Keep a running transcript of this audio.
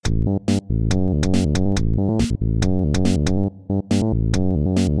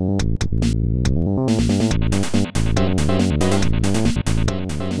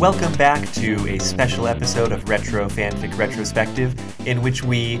Welcome back to a special episode of Retro Fanfic Retrospective, in which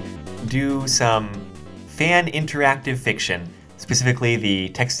we do some fan interactive fiction, specifically the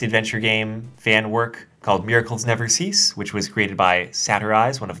text adventure game fan work called Miracles Never Cease, which was created by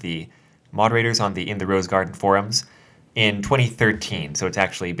Satirize, one of the moderators on the In the Rose Garden forums, in 2013. So it's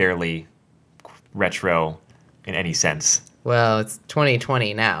actually barely retro in any sense. Well, it's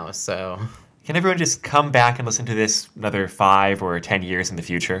 2020 now, so... Can everyone just come back and listen to this another 5 or 10 years in the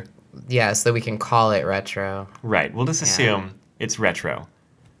future? Yeah, so we can call it retro. Right. We'll just assume it's retro.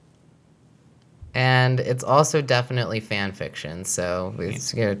 And it's also definitely fan fiction, so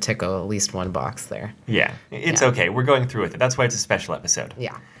it's going to tick at least one box there. Yeah, it's okay. We're going through with it. That's why it's a special episode.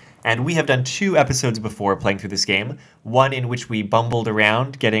 Yeah. And we have done 2 episodes before playing through this game. One in which we bumbled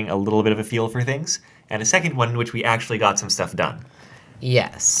around, getting a little bit of a feel for things, and a second one in which we actually got some stuff done.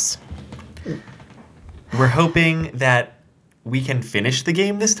 Yes. We're hoping that we can finish the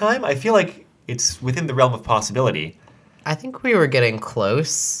game this time. I feel like it's within the realm of possibility. I think we were getting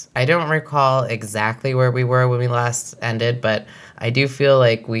close. I don't recall exactly where we were when we last ended, but I do feel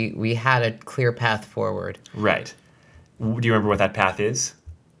like we had a clear path forward. Right. Do you remember what that path is?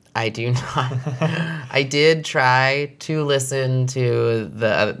 I do not. I did try to listen to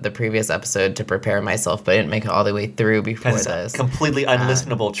the previous episode to prepare myself, but I didn't make it all the way through before this. Completely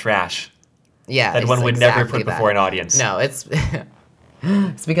unlistenable trash. Yeah, that one would never put before an audience. No, it's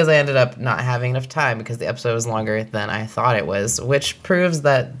because I ended up not having enough time because the episode was longer than I thought it was, which proves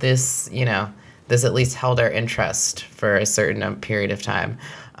that this at least held our interest for a certain period of time.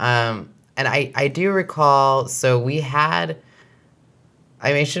 And I do recall, so we had,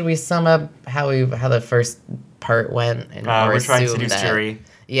 I mean, should we sum up how the first part went? We're trying to seduce Jury.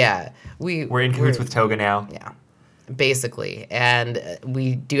 Yeah. We're in cahoots with Toga now. Yeah. Basically, and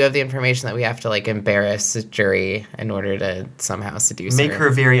we do have the information that we have to embarrass Jury in order to somehow seduce her. Make her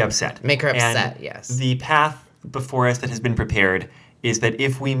very upset. Make her upset, and yes. The path before us that has been prepared is that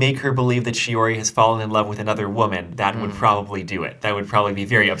if we make her believe that Shiori has fallen in love with another woman, that would probably do it. That would probably be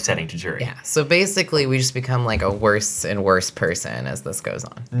very upsetting to Jury. Yeah, so basically we just become a worse and worse person as this goes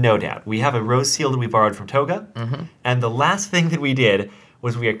on. No doubt. We have a rose seal that we borrowed from Toga, and the last thing that we did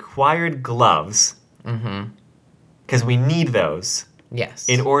was we acquired gloves. Because we need those. Yes.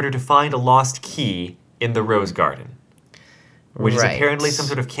 In order to find a lost key in the Rose Garden. Which is apparently some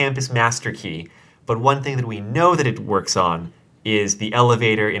sort of campus master key. But one thing that we know that it works on is the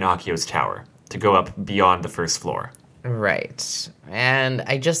elevator in Akio's tower to go up beyond the first floor. Right. And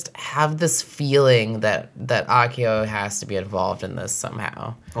I just have this feeling that Akio has to be involved in this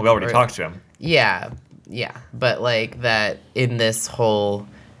somehow. Well, we already talked to him. Yeah. But that in this whole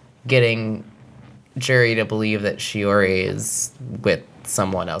getting Jury to believe that Shiori is with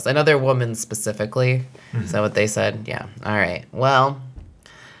someone else. Another woman specifically. Is that what they said? Yeah. All right. Well,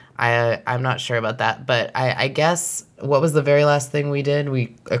 I'm not sure about that, but I guess what was the very last thing we did?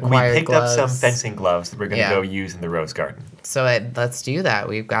 We acquired picked gloves. up some fencing gloves that we're going to go use in the Rose Garden. So let's do that.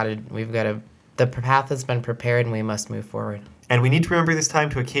 We've got to. The path has been prepared, and we must move forward. And we need to remember this time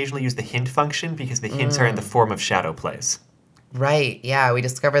to occasionally use the hint function because the hints are in the form of shadow plays. Right, yeah, we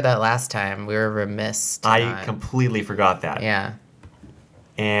discovered that last time. We were remiss. I completely forgot that. Yeah.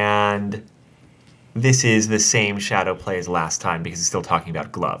 And this is the same shadow play as last time because it's still talking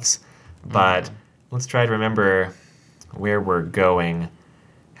about gloves. But let's try to remember where we're going,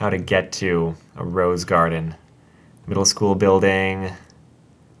 how to get to a rose garden. Middle school building,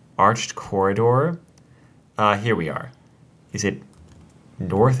 arched corridor. Here we are. Is it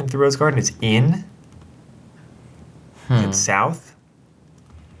north into the rose garden? It's in? Is it south?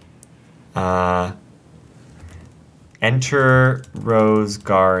 Enter Rose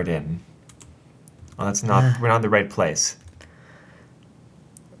Garden. Oh, that's not... We're not in the right place.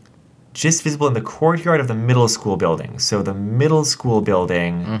 Just visible in the courtyard of the middle school building. So the middle school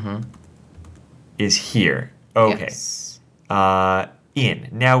building is here. Okay. Yes. In.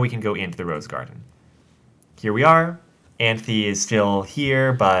 Now we can go into the Rose Garden. Here we are. Anthe is still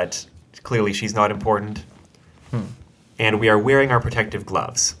here, but clearly she's not important. And we are wearing our protective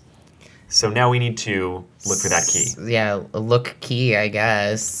gloves. So now we need to look for that key. Yeah, look key, I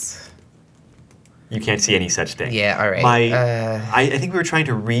guess. You can't see any such thing. Yeah, all right. I think we were trying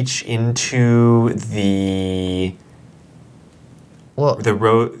to reach into the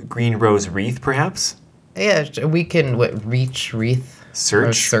green rose wreath, perhaps? Yeah, we can, reach wreath?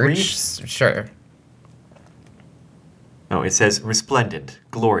 Search? Search? Wreath? Sure. Oh, it says resplendent,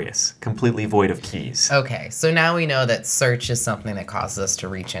 glorious, completely void of keys. Okay, so now we know that search is something that causes us to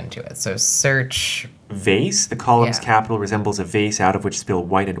reach into it. So search. Vase, the column's Yeah. capital resembles a vase out of which spill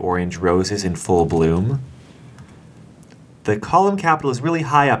white and orange roses in full bloom. The column capital is really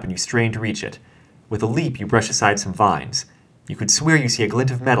high up and you strain to reach it. With a leap, you brush aside some vines. You could swear you see a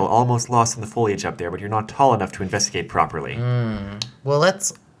glint of metal almost lost in the foliage up there, but you're not tall enough to investigate properly. Well,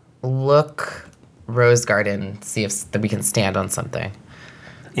 let's look rose garden, see if we can stand on something.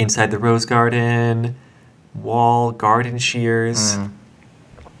 Inside the rose garden, wall, garden shears.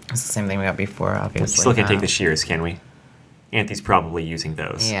 It's the same thing we got before, We obviously. still can't take the shears, can we? Anthony's probably using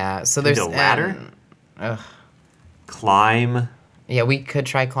those. Yeah, so Maybe there's a ladder? ugh. Climb. Yeah, we could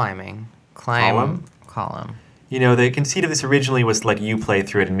try climbing. Column. You know, the conceit of this originally was to let you play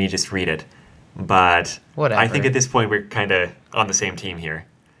through it and me just read it. But Whatever. I think at this point we're kind of on the same team here.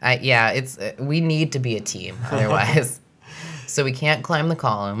 It's we need to be a team otherwise. So we can't climb the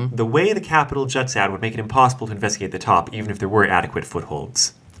column. The way the capital juts out would make it impossible to investigate the top, even if there were adequate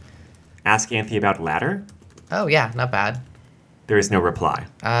footholds. Ask Anthony about ladder? Oh yeah, not bad. There is no reply.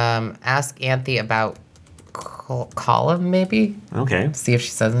 Ask Anthe about column maybe. Okay. See if she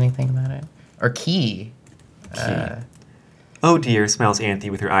says anything about it. Or key. Oh dear, smiles Anthony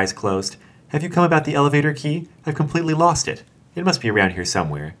with her eyes closed. Have you come about the elevator key? I've completely lost it. It must be around here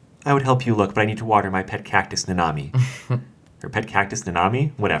somewhere. I would help you look, but I need to water my pet cactus Nanami. Her pet cactus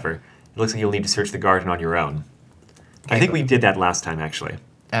Nanami? Whatever. It looks like you'll need to search the garden on your own. I think we did that last time, actually.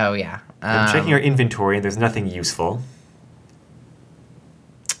 Oh yeah. I'm checking our inventory and there's nothing useful.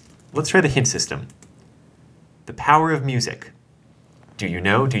 Let's try the hint system. The power of music. Do you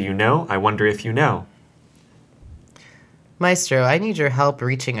know? Do you know? I wonder if you know. Maestro, I need your help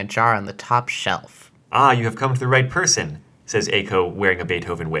reaching a jar on the top shelf. Ah, you have come to the right person, says Eiko, wearing a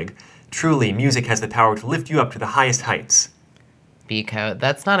Beethoven wig. Truly, music has the power to lift you up to the highest heights. Biko,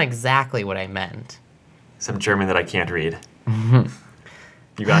 that's not exactly what I meant. Some German that I can't read.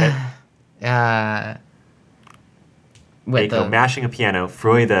 You got it? With Eiko the mashing a piano.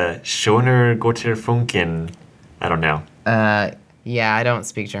 Freude, schöner Gotter Funken. I don't know. yeah, I don't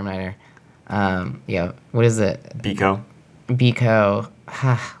speak German either. Yeah, what is it? Biko. Biko,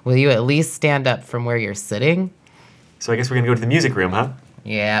 will you at least stand up from where you're sitting? So I guess we're going to go to the music room, huh?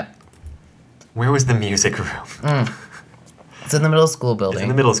 Yep. Where was the music room? It's in the middle school It's in the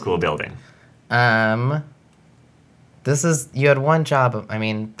building. middle school building. You had one job,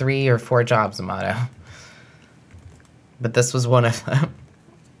 3 or 4 jobs, Amato. But this was one of them.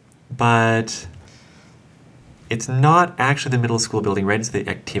 But it's not actually the middle school building, right? It's the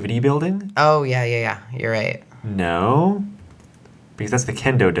activity building? Oh, yeah. You're right. No. Because that's the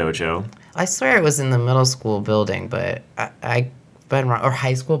kendo dojo. I swear it was in the middle school building, but I've been wrong. Or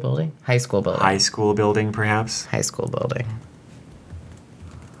high school building? High school building. High school building, perhaps. High school building.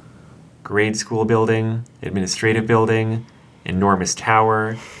 Grade school building. Administrative building. Enormous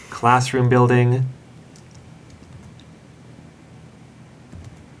tower. Classroom building.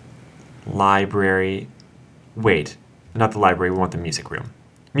 Library. Wait. Not the library. We want the music room.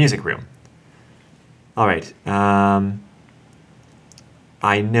 Music room. All right.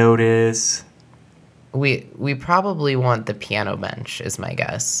 I notice We probably want the piano bench, is my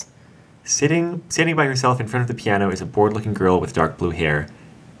guess. standing by herself in front of the piano is a bored-looking girl with dark blue hair.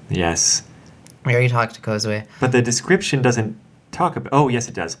 Yes. We already talked to Kozue. But the description doesn't talk about... Oh, yes,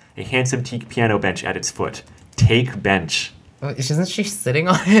 it does. A handsome teak piano bench at its foot. Take bench. Isn't she sitting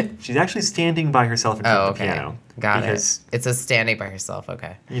on it? She's actually standing by herself in front Oh, of the okay. piano. Got because, it. It's a standing by herself,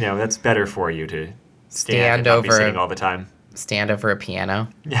 okay. that's better for you to stand Stand and not be over- sitting all the time. Stand over a piano.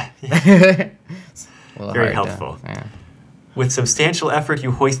 Yeah. Hard Very helpful. yeah. With substantial effort,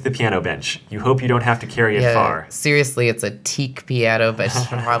 you hoist the piano bench. You hope you don't have to carry it far. Seriously, it's a teak piano, but it's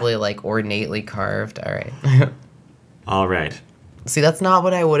probably like ornately carved. All right. All right. See, that's not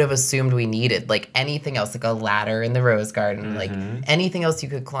what I would have assumed we needed. Like anything else, like a ladder in the rose garden, like anything else you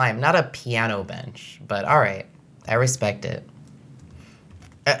could climb, not a piano bench. But all right, I respect it.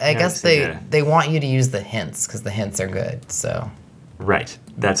 I guess so yeah. they want you to use the hints because the hints are good. So Right.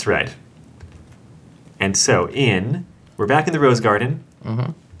 That's right. And so we're back in the rose garden.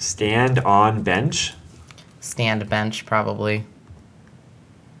 Mm-hmm. Stand on bench. stand bench probably.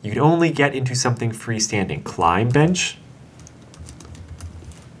 You could only get into something freestanding. Climb bench.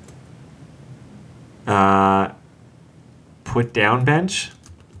 Put down bench.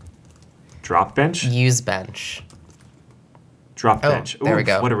 Drop bench. Use bench. Drop Oh, bench. there we Oof,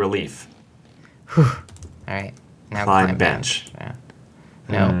 go. What a relief. All right. Now Climb bench. bench.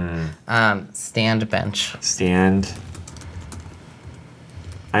 Yeah. No. Stand bench. Stand.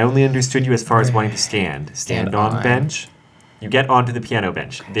 I only understood you as far as wanting to stand. Stand on on. bench. You get onto the piano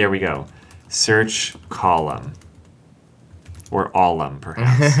bench. There we go. Search column. Or allum,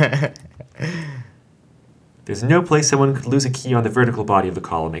 perhaps. There's no place someone could lose a key on the vertical body of the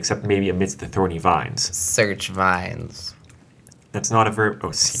column except maybe amidst the thorny vines. Search vines. That's not a verb.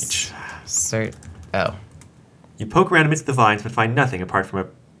 Oh, siege. Oh. You poke around amidst the vines but find nothing apart from a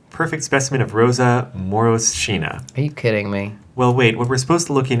perfect specimen of Rosa moroschina. Are you kidding me? Well, wait, what we're supposed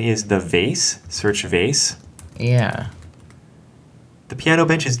to look in is the vase. Search vase. Yeah. The piano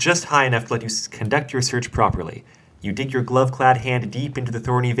bench is just high enough to let you conduct your search properly. You dig your glove-clad hand deep into the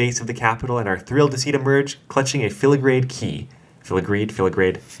thorny vase of the Capitol and are thrilled to see it emerge, clutching a filigrade key. Filigrade.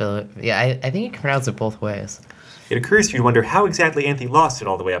 Yeah, I think you can pronounce it both ways. It occurs to you to wonder how exactly Anthe lost it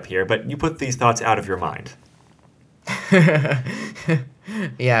all the way up here, but you put these thoughts out of your mind.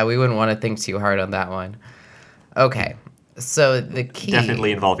 Yeah, we wouldn't want to think too hard on that one. Okay, so the key...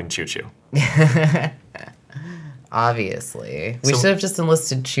 Definitely involving Choo Choo. Obviously. We So- should have just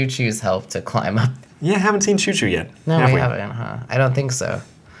enlisted Choo Choo's help to climb up. Yeah, haven't seen Choo Choo yet. No, have we haven't, huh? I don't think so.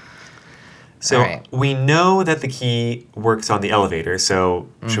 So All right. we know that the key works on the elevator, so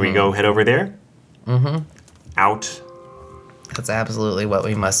should we go head over there? Mm-hmm. Out. That's absolutely what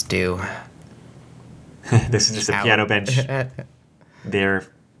we must do. This is just a Out. piano bench. There.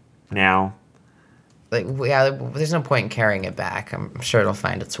 Now. Like, yeah, there's no point in carrying it back. I'm sure it'll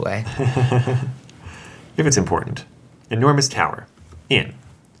find its way. If it's important. Enormous tower. In.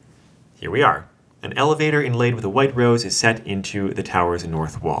 Here we are. An elevator inlaid with a white rose is set into the tower's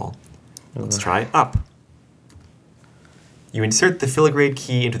north wall. Let's try up. You insert the filigrade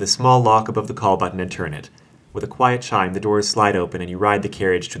key into the small lock above the call button and turn it. With a quiet chime, the doors slide open and you ride the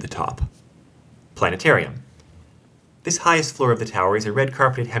carriage to the top. Planetarium. This highest floor of the tower is a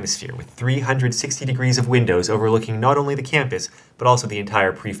red-carpeted hemisphere with 360 degrees of windows overlooking not only the campus, but also the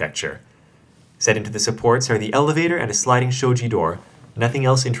entire prefecture. Set into the supports are the elevator and a sliding shoji door. Nothing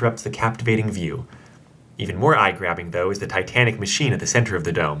else interrupts the captivating view. Even more eye-grabbing, though, is the Titanic machine at the center of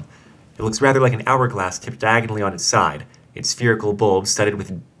the dome. It looks rather like an hourglass tipped diagonally on its side, its spherical bulb studded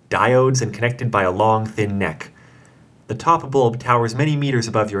with diodes and connected by a long, thin neck. The top bulb towers many meters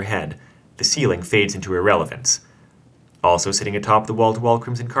above your head. The ceiling fades into irrelevance. Also sitting atop the wall-to-wall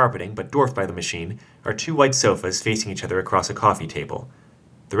crimson carpeting, but dwarfed by the machine, are two white sofas facing each other across a coffee table.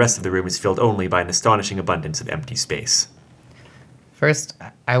 The rest of the room is filled only by an astonishing abundance of empty space. First,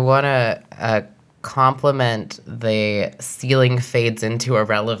 I want to compliment the ceiling fades into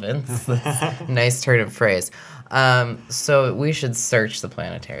irrelevance. That's a nice turn of phrase. So we should search the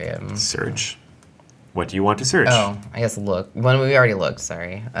planetarium. Search. What do you want to search? Oh, I guess look. When we already looked,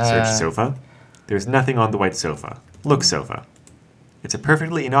 sorry. Search sofa. There's nothing on the white sofa. Look sofa. It's a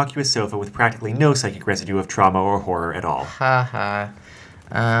perfectly innocuous sofa with practically no psychic residue of trauma or horror at all. Haha.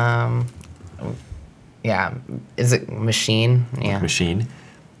 Yeah. Is it machine? Yeah. Machine.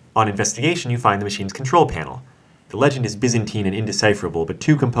 On investigation, you find the machine's control panel. The legend is Byzantine and indecipherable, but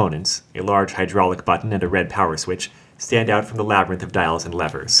two components, a large hydraulic button and a red power switch, stand out from the labyrinth of dials and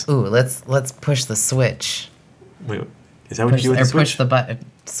levers. Ooh, let's push the switch. Wait, is that what you do with the switch? Push the button.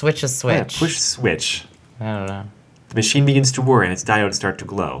 Switch a switch. Yeah, push switch. I don't know. The machine begins to whir and its diodes start to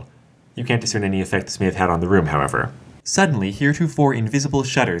glow. You can't discern any effect this may have had on the room, however. Suddenly, heretofore invisible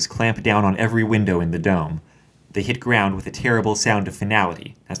shutters clamp down on every window in the dome. They hit ground with a terrible sound of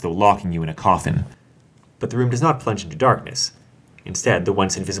finality, as though locking you in a coffin. But the room does not plunge into darkness. Instead, the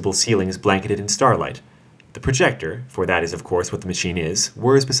once invisible ceiling is blanketed in starlight. The projector, for that is of course what the machine is,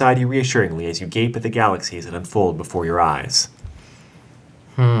 whirs beside you reassuringly as you gape at the galaxies that unfold before your eyes.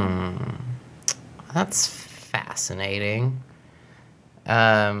 That's fascinating.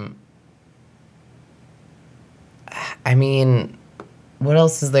 I mean, what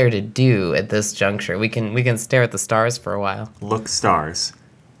else is there to do at this juncture? We can stare at the stars for a while. Look stars.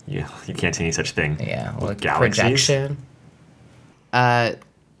 You can't see any such thing. Yeah, Look like galaxies. projection.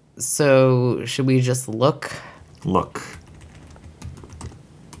 So should we just look? Look.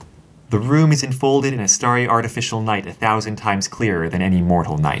 The room is enfolded in a starry artificial night 1,000 times clearer than any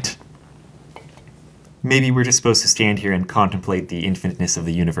mortal night. Maybe we're just supposed to stand here and contemplate the infiniteness of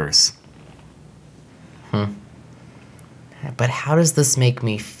the universe. But how does this make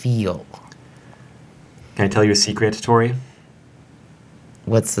me feel? Can I tell you a secret, Tori?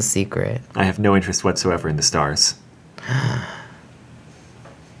 What's the secret? I have no interest whatsoever in the stars.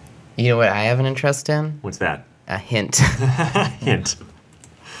 You know what I have an interest in? What's that? A hint. Hint.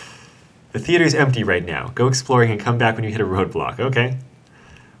 The theater's empty right now. Go exploring and come back when you hit a roadblock, okay?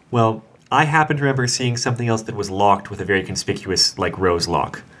 Well, I happen to remember seeing something else that was locked with a very conspicuous, rose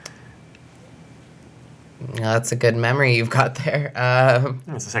lock. That's a good memory you've got there.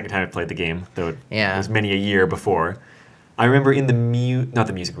 It's the second time I played the game, though it Yeah. was many a year before. I remember in the not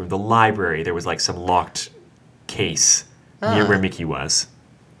the music room, the library, there was like some locked case near where Mickey was.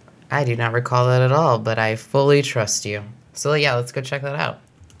 I do not recall that at all, but I fully trust you. So yeah, let's go check that out.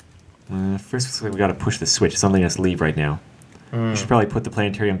 First, we got to push the switch. It's not letting us leave right now. You should probably put the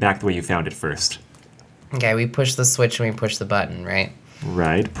planetarium back the way you found it first. Okay, we push the switch and we push the button, right?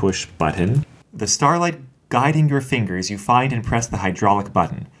 Right, push button. The starlight guiding your fingers, you find and press the hydraulic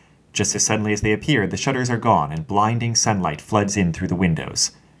button. Just as suddenly as they appear, the shutters are gone and blinding sunlight floods in through the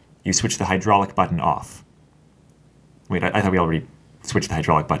windows. You switch the hydraulic button off. Wait, I thought we already switched the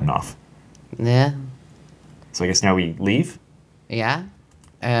hydraulic button off. Yeah. So I guess now we leave? Yeah?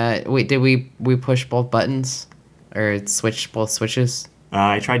 Wait, did we push both buttons? Or switch both switches?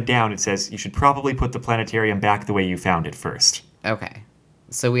 I tried down. It says you should probably put the planetarium back the way you found it first. Okay.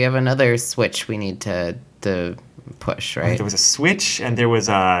 So we have another switch we need to push, right? There was a switch and there was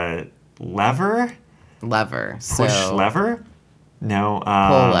a lever? Lever. Push So lever? No.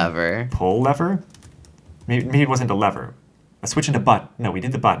 pull lever. Pull lever? Maybe it wasn't a lever. A switch and a button. No, we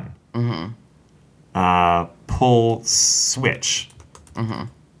did the button. Pull switch.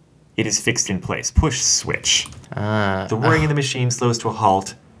 It is fixed in place. Push switch. The whirring in the machine slows to a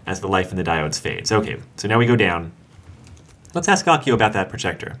halt as the life in the diodes fades. Okay, so now we go down. Let's ask Akio about that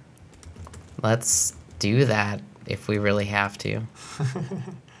projector. Let's do that if we really have to.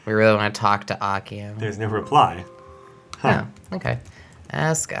 We really want to talk to Akio. There's no reply. Huh. Oh, okay.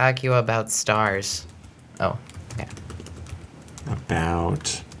 Ask Akio about stars. Oh, okay.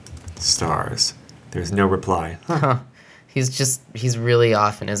 About stars. There's no reply. He's really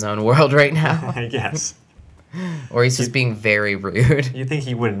off in his own world right now. I guess. Or he's just being very rude. You'd think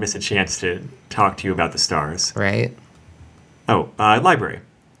he wouldn't miss a chance to talk to you about the stars. Right? Oh, library.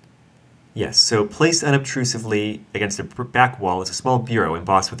 Yes, so placed unobtrusively against the back wall is a small bureau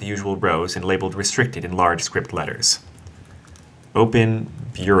embossed with the usual rows and labeled restricted in large script letters. Open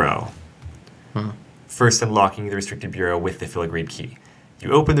bureau. First unlocking the restricted bureau with the filigreed key.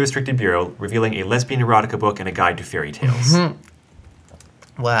 You open the restricted bureau, revealing a lesbian erotica book and a guide to fairy tales.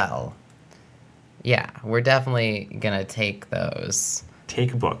 Well, yeah, we're definitely gonna take those.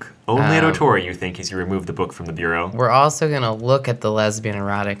 Take a book. Only at Otori, you think, as you remove the book from the bureau. We're also gonna look at the lesbian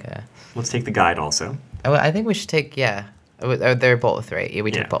erotica. Let's take the guide also. Oh, I think we should take, yeah. They're both, right? Yeah,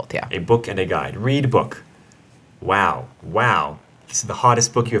 we took both, yeah. A book and a guide. Read book. Wow. This is the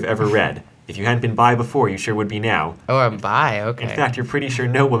hottest book you have ever read. If you hadn't been bi before, you sure would be now. Oh, I'm bi, okay. In fact, you're pretty sure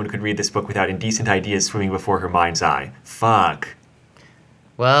no woman could read this book without indecent ideas swimming before her mind's eye. Fuck.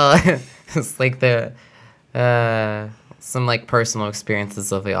 Well, it's like the, some like personal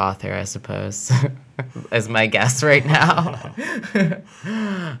experiences of the author, I suppose, as my guess right now.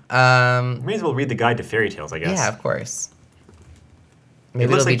 May as well read the guide to fairy tales, I guess. Yeah, of course.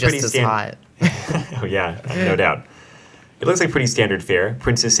 Maybe looks it'll be like just pretty as hot. Oh yeah, no doubt. It looks like pretty standard fare.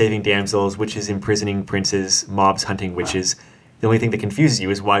 Princes saving damsels, witches imprisoning princes, mobs hunting witches. The only thing that confuses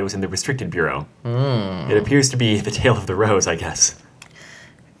you is why it was in the restricted bureau. It appears to be the tale of the rose, I guess.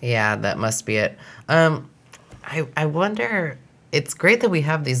 Yeah, that must be it. I wonder. It's great that we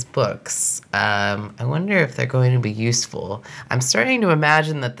have these books. I wonder if they're going to be useful. I'm starting to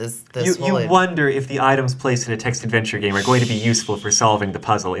imagine that this You wonder if the items placed in a text adventure game are going to be useful for solving the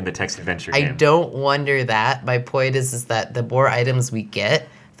puzzle in the text adventure game. I don't wonder that. My point is that the more items we get,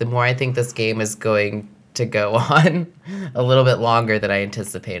 the more I think this game is going to go on a little bit longer than I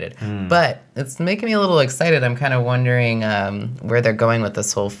anticipated. But it's making me a little excited. I'm kind of wondering where they're going with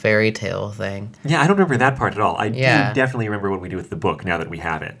this whole fairy tale thing. Yeah, I don't remember that part at all. I do Yeah. definitely remember what we do with the book now that we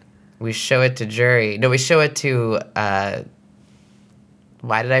have it. We show it to Jury. No, we show it to,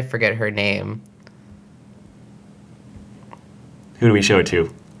 why did I forget her name? Who do we show it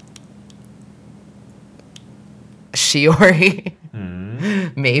to? Shiori.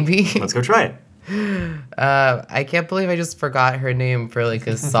 Maybe. Let's go try it. I can't believe I just forgot her name for like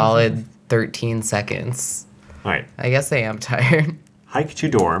a solid 13 seconds. All right. I guess I am tired. Hike to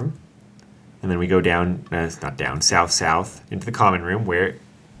dorm. And then we go down, not down, south, into the common room where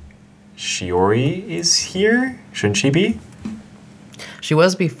Shiori is here. Shouldn't she be? She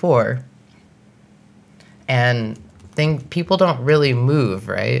was before. And people don't really move,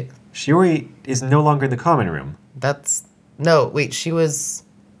 right? Shiori is no longer in the common room. No, wait, she was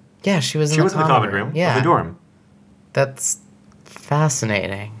in the common room. Yeah. Of the dorm. That's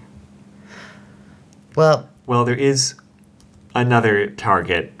fascinating. Well, there is another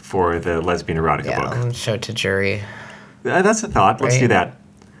target for the lesbian erotica yeah, book. I'm gonna show it to Jury. That's a thought. Let's Right. do that.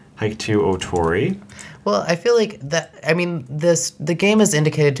 Hike to Otori. Well, I feel like the game has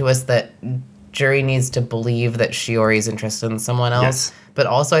indicated to us that Jury needs to believe that Shiori is interested in someone else. Yes. But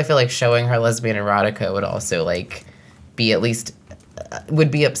also I feel like showing her lesbian erotica would also like be at least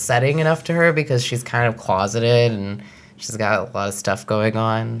would be upsetting enough to her because she's kind of closeted and she's got a lot of stuff going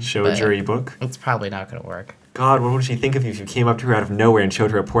on. Show but jury book. It's probably not going to work. God, what would she think of you if you came up to her out of nowhere and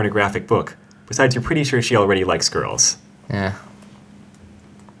showed her a pornographic book? Besides, you're pretty sure she already likes girls. Yeah.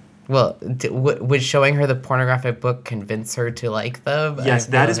 Well, would showing her the pornographic book convince her to like them? Yes,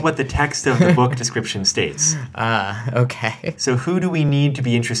 that is what the text of the book description states. Okay. So who do we need to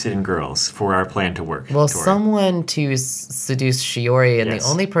be interested in girls for our plan to work? Well, Tori? someone to seduce Shiori, and Yes. the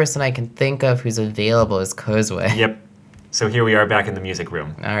only person I can think of who's available is Kozue. Yep. So here we are back in the music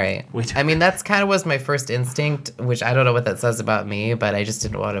room. All right. Which- I mean, that's kind of was my first instinct, which I don't know what that says about me, but I just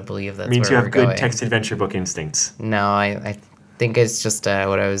didn't want to believe that's Means where you we're have good going. text adventure book instincts. No, I think it's just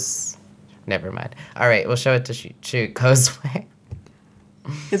what I was... Never mind. All right, we'll show it to Kozue.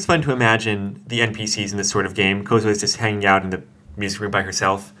 It's fun to imagine the NPCs in this sort of game. Kozue is just hanging out in the music room by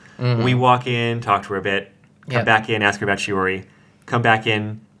herself. We walk in, talk to her a bit, come Yep. back in, ask her about Shiori, come back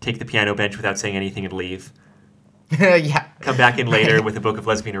in, take the piano bench without saying anything and leave. Yeah. Come back in later with a book of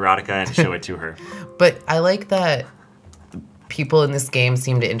lesbian erotica and show it to her. But I like that people in this game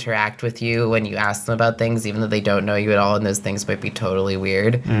seem to interact with you when you ask them about things, even though they don't know you at all, and those things might be totally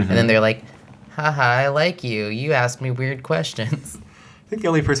weird. And then they're like, haha, I like you. You asked me weird questions. I think the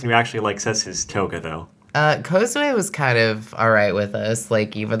only person who actually likes us is Toga, though. Kozue was kind of all right with us,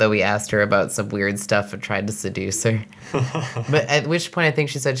 like, even though we asked her about some weird stuff and tried to seduce her. But at which point I think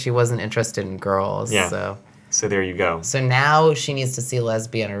she said she wasn't interested in girls. Yeah. So there you go. So now she needs to see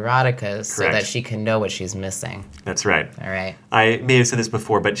lesbian erotica so Correct. that she can know what she's missing. That's right. All right. I may have said this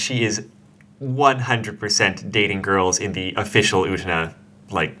before, but she is 100% dating girls in the official Utena,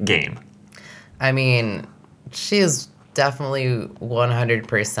 game. I mean, she is definitely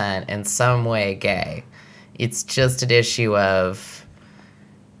 100% in some way gay. It's just an issue of,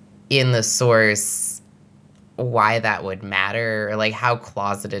 in the source, why that would matter, or like how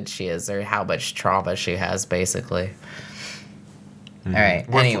closeted she is, or how much trauma she has, basically. All right.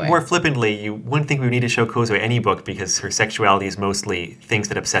 Anyway, More flippantly, you wouldn't think we would need to show Kozue any book because her sexuality is mostly things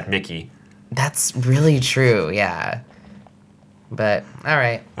that upset Mickey. that's really true. Yeah. But all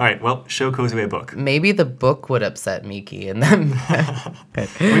right, All right, well, show Kozue a book. maybe the book would upset Miki, and then.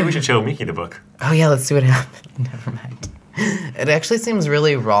 Maybe we should show Mickey the book. Oh yeah, let's see what happens. Never mind. It actually seems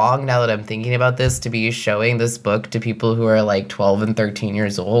really wrong now that I'm thinking about this to be showing this book to people who are like 12 and 13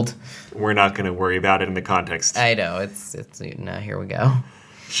 years old. We're not going to worry about it in the context. I know, it's no, here we go.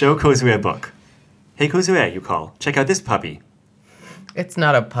 Show Kozue a book. Hey, Kozue, you call. Check out this puppy. It's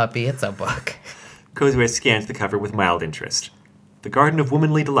not a puppy, it's a book. Kozue scans the cover with mild interest. The Garden of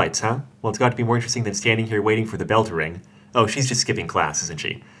Womanly Delights, huh? Well, it's got to be more interesting than standing here waiting for the bell to ring. Oh, she's just skipping class, isn't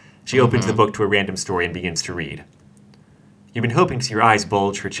she? She opens the book to a random story and begins to read. You've been hoping to see her eyes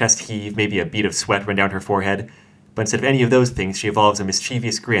bulge, her chest heave, maybe a bead of sweat run down her forehead, but instead of any of those things, she evolves a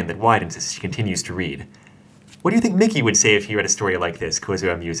mischievous grin that widens as she continues to read. What do you think Mickey would say if he read a story like this?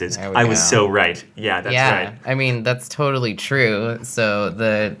 Kozue muses. There we I was go. so right. Yeah, that's right. I mean, that's totally true. So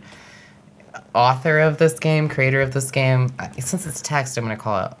the author of this game, creator of this game, since it's text, I'm going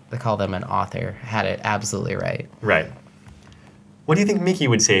to call them an author, had it absolutely right. Right. What do you think Mickey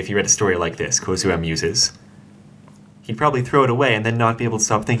would say if he read a story like this? Kozue muses. He'd probably throw it away and then not be able to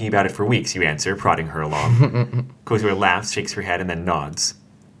stop thinking about it for weeks, you answer, prodding her along. Kozue laughs, shakes her head, and then nods.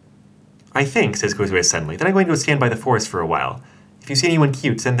 I think, says Kozue suddenly, that I'm going to go stand by the forest for a while. If you see anyone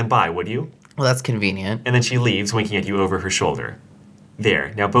cute, send them by, would you? Well, that's convenient. And then she leaves, winking at you over her shoulder.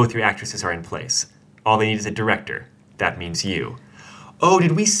 There, now both your actresses are in place. All they need is a director. That means you. Oh,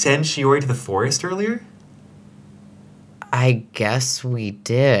 did we send Shiori to the forest earlier? I guess we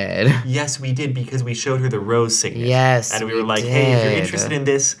did. Yes, we did, because we showed her the rose signet. Yes, and we we were like, hey, if you're did. interested in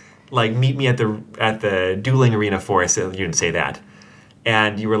this, meet me at the dueling arena forest. You didn't say that.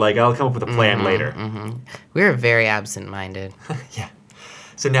 And you were like, I'll come up with a plan later. We were very absent-minded. Yeah.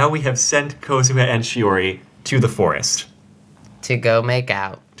 So now we have sent Kozue and Shiori to the forest To go make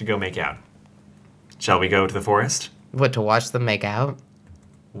out. to go make out. Shall we go to the forest? What, to watch them make out?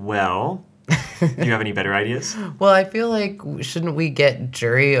 Well, do you have any better ideas? Well, I feel like, shouldn't we get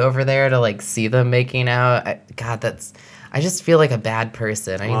jury over there to, see them making out? I just feel like a bad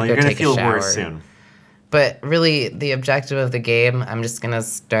person. I Well, need you're to go going to take a feel shower. worse soon. But really, the objective of the game, I'm just going to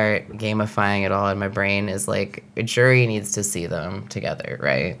start gamifying it all in my brain, is a jury needs to see them together,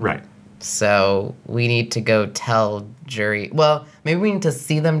 right? Right. So we need to go tell jury. Well, maybe we need to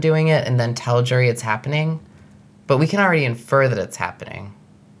see them doing it and then tell jury it's happening. But we can already infer that it's happening.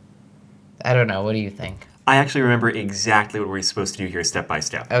 I don't know. What do you think? I actually remember exactly what we're supposed to do here step by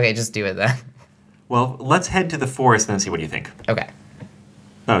step. Okay, just do it then. Well, let's head to the forest and then see what you think. Okay.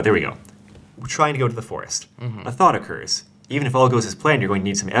 Oh, there we go. trying to go to the forest. A thought occurs. Even if all goes as planned, you're going to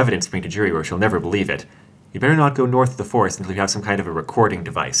need some evidence to bring to jury or she'll never believe it. You better not go north of the forest until you have some kind of a recording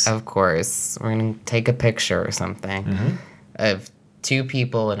device. Of course. We're going to take a picture or something of two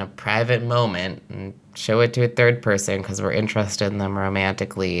people in a private moment and show it to a third person because we're interested in them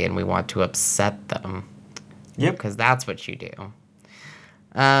romantically and we want to upset them. Yep. Because that's what you do.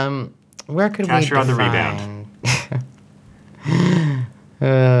 Where could Catch we her on the define...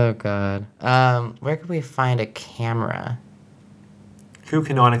 Oh, God. Where could we find a camera? Who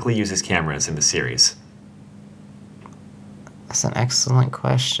canonically uses cameras in the series? That's an excellent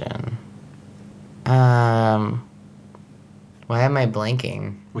question. Why am I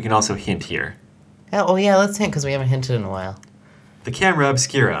blanking? We can also hint here. Oh, yeah, let's hint because we haven't hinted in a while. The camera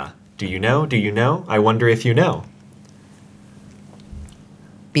obscura. Do you know? Do you know? I wonder if you know.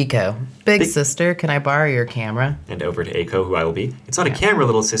 Biko. Big sister, can I borrow your camera? And over to Aiko, who I will be. It's not a camera,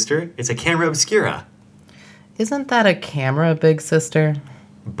 little sister. It's a camera obscura. Isn't that a camera, big sister?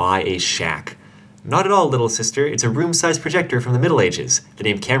 By a shack. Not at all, little sister. It's a room-sized projector from the Middle Ages. The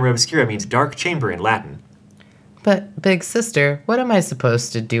name camera obscura means dark chamber in Latin. But, big sister, what am I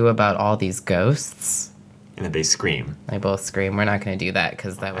supposed to do about all these ghosts? And then they scream. They both scream. We're not going to do that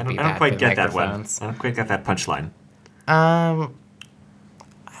because that would be I bad don't quite for get that one. microphones. I don't quite get that punchline.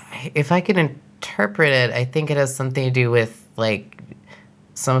 If I could interpret it, I think it has something to do with, like,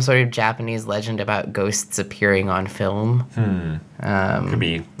 some sort of Japanese legend about ghosts appearing on film. Could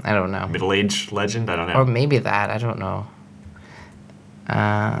be I don't know. Middle Age legend. I don't know. Or maybe that. I don't know.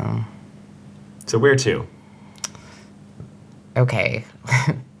 So where to? Okay.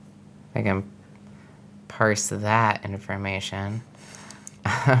 I can parse that information.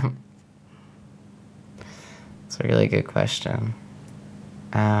 It's a really good question.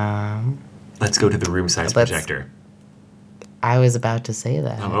 Let's go to the room-sized Let's- projector. I was about to say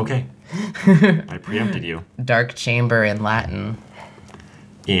that. Oh, okay. I preempted you. Dark chamber in Latin.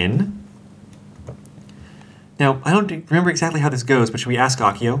 In. Now, I don't remember exactly how this goes, but should we ask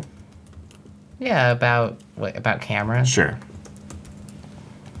Akio? Yeah, about cameras. Sure.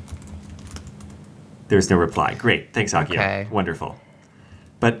 There's no reply. Great. Thanks, Akio. Okay. Wonderful.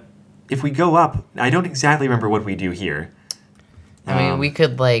 But if we go up, I don't exactly remember what we do here. I mean, we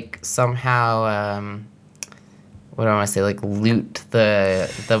could, like, somehow, what do I want to say, like, loot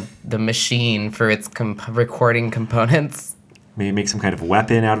the machine for its recording components. Maybe make some kind of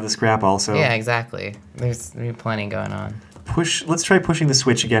weapon out of the scrap also. Yeah, exactly. There's plenty going on. Let's try pushing the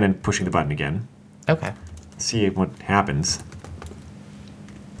switch again and pushing the button again. Okay. See what happens.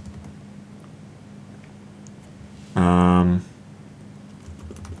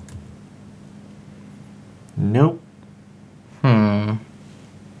 Nope.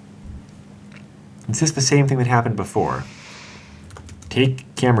 Is this the same thing that happened before?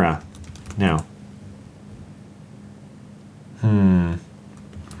 Take camera. No.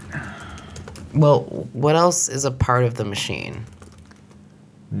 Well, what else is a part of the machine?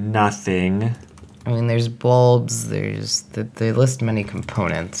 Nothing. I mean, there's bulbs, they list many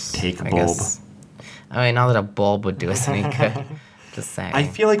components. Take a I bulb. guess. I mean, not that a bulb would do us any good. Just saying. I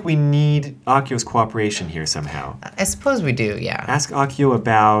feel like we need Akio's cooperation here somehow. I suppose we do, yeah. Ask Akio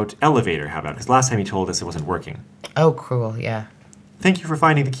about elevator, how about? Because last time he told us it wasn't working. Oh, cool, yeah. Thank you for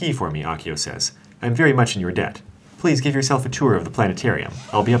finding the key for me, Akio says. I'm very much in your debt. Please give yourself a tour of the planetarium.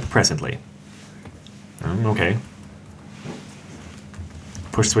 I'll be up presently. Okay.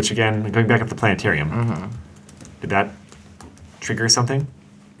 Push switch again. Going back up the planetarium. Did that trigger something?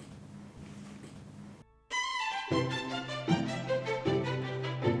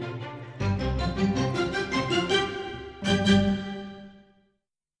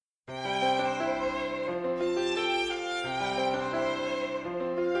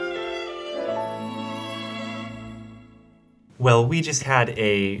 Well, we just had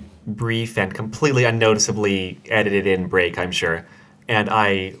a brief and completely unnoticeably edited in break, I'm sure. And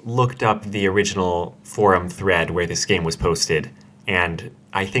I looked up the original forum thread where this game was posted, and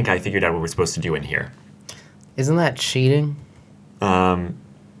I think I figured out what we're supposed to do in here. Isn't that cheating?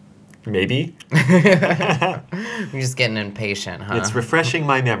 Maybe? You're just getting impatient, huh? It's refreshing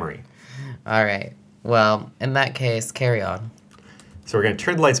my memory. All right. Well, in that case, carry on. So we're going to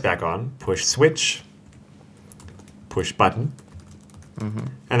turn the lights back on, push switch, push button, and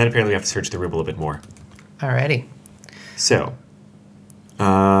then apparently we have to search the room a little bit more. Alrighty. So,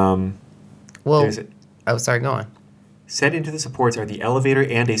 Well, there's sorry, go on. set into the supports are the elevator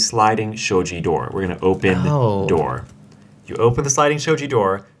and a sliding shoji door. We're going to open Oh. door. You open the sliding shoji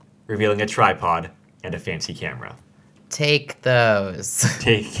door, revealing a tripod and a fancy camera. Take those.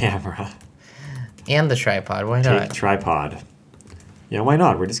 Take camera. And the tripod, why Take not? tripod. Yeah, why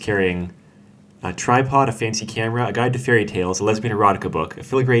not? We're just carrying A tripod, a fancy camera, a guide to fairy tales, a lesbian erotica book, a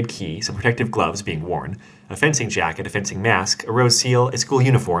filigree key, some protective gloves being worn, a fencing jacket, a fencing mask, a rose seal, a school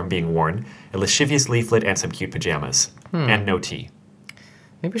uniform being worn, a lascivious leaflet, and some cute pajamas. And no tea.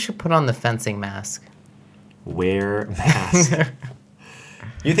 Maybe we should put on the fencing mask. Wear mask.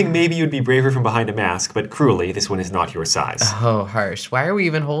 You think maybe you'd be braver from behind a mask, but cruelly, this one is not your size. Oh, harsh. Why are we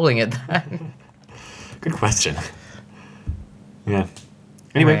even holding it then? Good question. Yeah.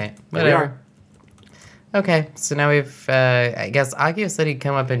 Anyway, Right, there we whatever. are. Okay, so now we've, I guess Akio said he'd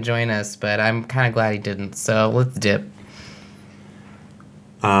come up and join us, but I'm kind of glad he didn't, so let's dip.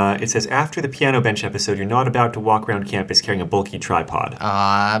 It says, after the piano bench episode, you're not about to walk around campus carrying a bulky tripod.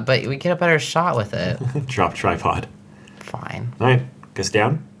 But we get a better shot with it. Drop tripod. Fine. All right, goes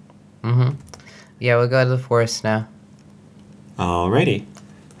down. Yeah, we'll go to the forest now. Alrighty.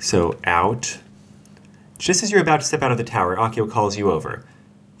 So out. Just as you're about to step out of the tower, Akio calls you over.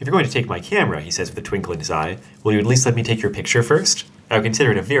 If you're going to take my camera, he says with a twinkle in his eye, will you at least let me take your picture first? I would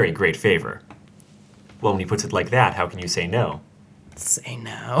consider it a very great favor. Well, when he puts it like that, how can you say no? Say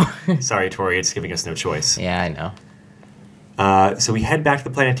no. Sorry, Tori, it's giving us no choice. Yeah, I know. So we head back to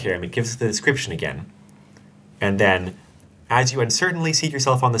the planetarium. It gives us the description again. And then, as you uncertainly seat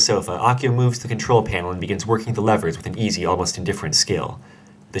yourself on the sofa, Akio moves to the control panel and begins working the levers with an easy, almost indifferent skill.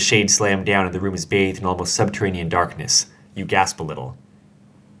 The shades slam down and the room is bathed in almost subterranean darkness. You gasp a little.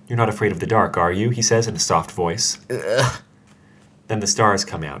 You're not afraid of the dark, are you? He says in a soft voice. Ugh. Then the stars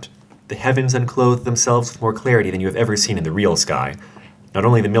come out. The heavens unclothe themselves with more clarity than you have ever seen in the real sky. Not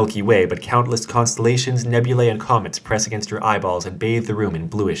only the Milky Way, but countless constellations, nebulae, and comets press against your eyeballs and bathe the room in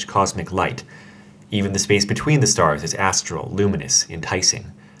bluish cosmic light. Even the space between the stars is astral, luminous,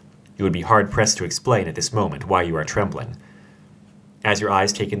 enticing. You would be hard-pressed to explain at this moment why you are trembling. As your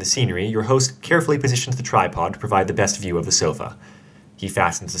eyes take in the scenery, your host carefully positions the tripod to provide the best view of the sofa. He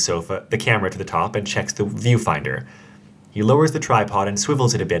fastens the camera to the top and checks the viewfinder. He lowers the tripod and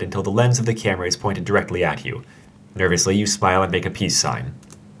swivels it a bit until the lens of the camera is pointed directly at you. Nervously, you smile and make a peace sign.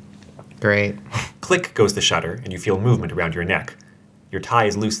 Great. Click goes the shutter, and you feel movement around your neck. Your tie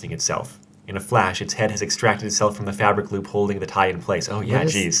is loosening itself. In a flash, its head has extracted itself from the fabric loop holding the tie in place. Oh, yeah,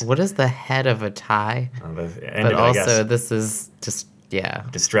 geez. What is the head of a tie? On the end But of it, I also, guess. this is just, yeah.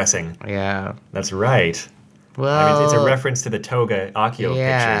 Distressing. Yeah. That's right. Well, I mean, it's a reference to the Toga Akio pictures,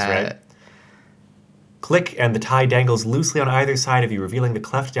 right? Click, and the tie dangles loosely on either side of you, revealing the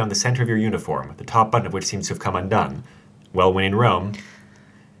cleft down the center of your uniform, the top button of which seems to have come undone. Well, when in Rome...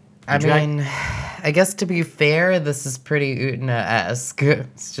 I mean, I guess to be fair, this is pretty Utena-esque.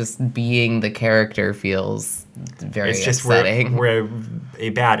 It's just being the character feels very It's just upsetting. we're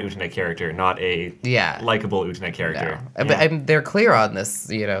a bad Utena character, not a Yeah. likable Utena character. No. Yeah. But they're clear on this,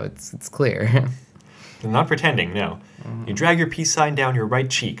 it's clear. I'm not pretending, no. You drag your peace sign down your right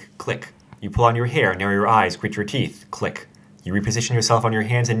cheek. Click. You pull on your hair, narrow your eyes, grit your teeth. Click. You reposition yourself on your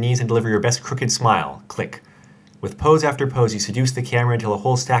hands and knees and deliver your best crooked smile. Click. With pose after pose, you seduce the camera until a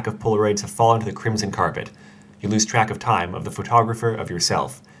whole stack of Polaroids have fallen to the crimson carpet. You lose track of time, of the photographer, of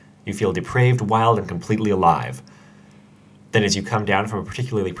yourself. You feel depraved, wild, and completely alive. Then as you come down from a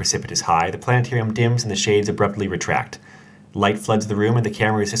particularly precipitous high, the planetarium dims and the shades abruptly retract. Light floods the room and the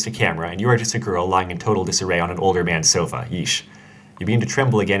camera is just a camera, and you are just a girl lying in total disarray on an older man's sofa. Yeesh. You begin to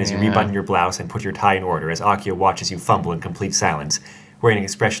tremble again as you rebutton your blouse and put your tie in order as Akio watches you fumble in complete silence, wearing an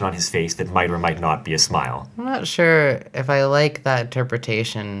expression on his face that might or might not be a smile. I'm not sure if I like that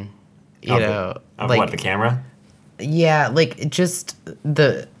interpretation, Of what, the camera? Yeah, like, just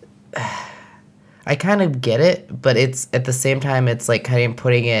the... I kind of get it, but it's, at the same time, it's, like, kind of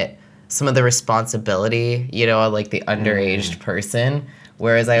putting it, some of the responsibility, on, like, the underaged person,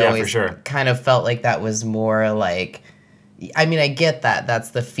 whereas I Yeah, for always sure. kind of felt like that was more, like... I mean, I get that. That's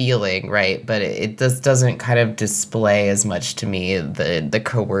the feeling, right? But it just doesn't kind of display as much to me the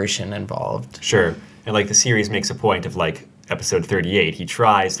coercion involved. Sure. And, like, the series makes a point of, like, episode 38, he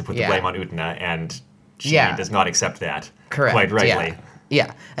tries to put the blame on Utena, and she does not accept that. Correct. Quite rightly.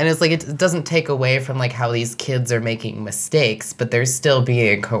 Yeah. And it's like, it doesn't take away from, like, how these kids are making mistakes, but they're still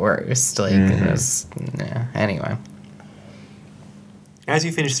being coerced. Like, anyway. As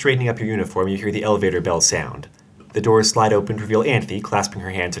you finish straightening up your uniform, you hear the elevator bell sound. The doors slide open to reveal Anthe clasping her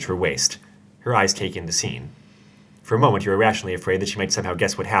hands at her waist. Her eyes take in the scene. For a moment, you're irrationally afraid that she might somehow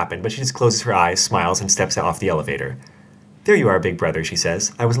guess what happened, but she just closes her eyes, smiles, and steps off the elevator. There you are, big brother, she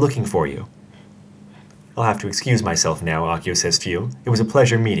says. I was looking for you. I'll have to excuse myself now, Akio says to you. It was a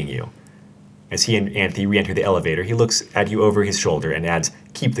pleasure meeting you. As he and Anthe re-enter the elevator, he looks at you over his shoulder and adds,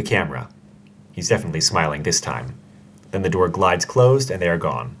 keep the camera. He's definitely smiling this time. Then the door glides closed, and they are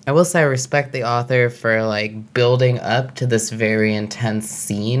gone. I will say I respect the author for like building up to this very intense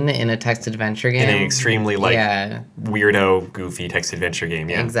scene in a text adventure game. In an extremely yeah, weirdo, goofy text adventure game.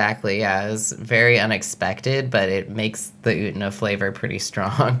 Yeah. exactly. Yeah, it was very unexpected, but it makes the Utna flavor pretty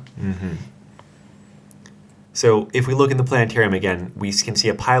strong. So if we look in the planetarium again, we can see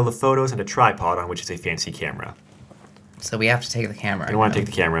a pile of photos and a tripod on which is a fancy camera. So we have to take the camera. You're gonna want to take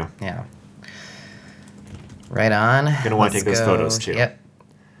the camera. Yeah. Right on. You're gonna want to take those photos too. Yep.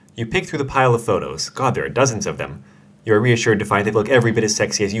 You pick through the pile of photos. God, there are dozens of them. You are reassured to find they look every bit as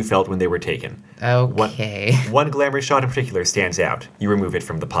sexy as you felt when they were taken. Okay. One glamorous shot in particular stands out. You remove it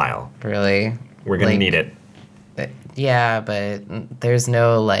from the pile. Really? We're gonna Like, need it. Yeah, but there's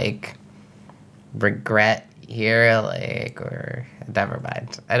no like regret here, like, or never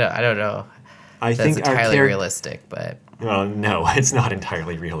mind. I don't know. I That's think entirely realistic, but Well, no, it's not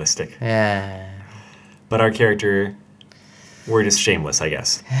entirely realistic. yeah. But our character, we're just shameless, I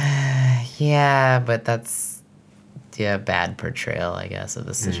guess. Yeah, but that's bad portrayal, I guess, of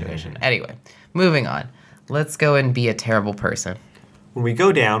the situation. Anyway, moving on. Let's go and be a terrible person. When we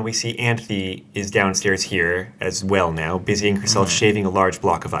go down, we see Anthe is downstairs here as well now, busying herself shaving a large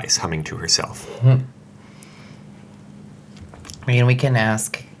block of ice, humming to herself. I mean, we can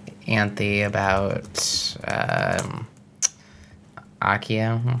ask Anthe about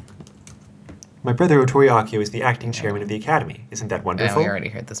Akio. My brother Otori Akio is the acting chairman of the academy. Isn't that Oh, wonderful? we already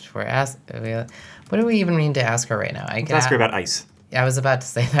heard this before. What do we even mean to ask her right now? Let's ask her about ice. I was about to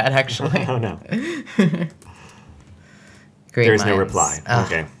say that, actually. Oh, no. Great There's no minds. reply. Ugh,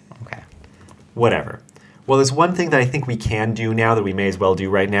 Okay. Okay. Whatever. Well, there's one thing that I think we can do now that we may as well do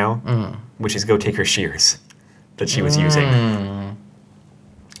right now, which is go take her shears that she was using.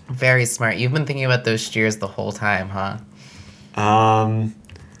 Very smart. You've been thinking about those shears the whole time, huh?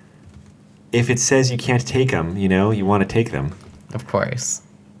 If it says you can't take them, you want to take them. Of course.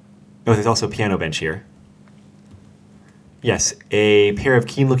 Oh, there's also a piano bench here. Yes, a pair of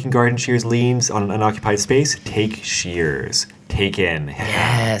keen-looking garden shears leans on an unoccupied space. Take shears. Taken.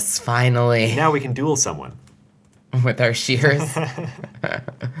 Yes, finally. Now we can duel someone. With our shears.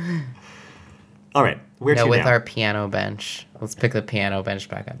 All right, where No, to with now? our piano bench. Let's pick the piano bench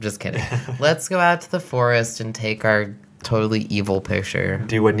back up. Just kidding. Let's go out to the forest and take our totally evil picture.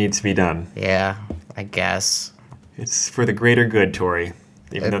 Do what needs to be done. Yeah, I guess. It's for the greater good, Tori.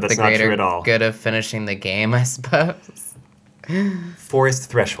 Even though that's The not greater true at all. good of finishing the game, I suppose. Forest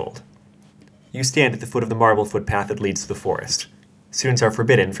Threshold. You stand at the foot of the marble footpath that leads to the forest. Students are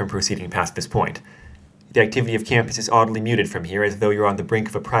forbidden from proceeding past this point. The activity of campus is oddly muted from here, as though you're on the brink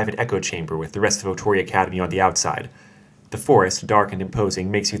of a private echo chamber with the rest of Otori Academy on the outside. The forest, dark and imposing,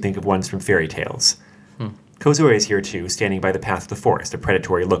 makes you think of ones from fairy tales. Kozue is here too, standing by the path of the forest, a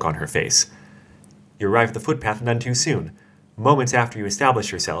predatory look on her face. You arrive at the footpath none too soon. Moments after you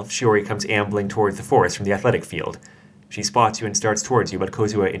establish yourself, Shiori comes ambling towards the forest from the athletic field. She spots you and starts towards you, but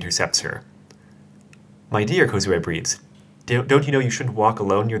Kozue intercepts her. My dear, Kozue breathes. Don't you know you shouldn't walk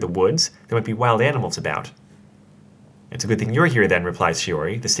alone near the woods? There might be wild animals about. It's a good thing you're here then, replies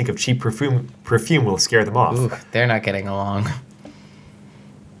Shiori. The stink of cheap perfume will scare them off. Ooh, they're not getting along.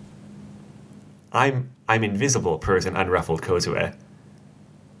 I'm invisible, purrs an unruffled Kozue.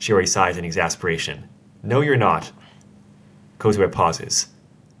 Shiori sighs in exasperation. No, you're not. Kozue pauses.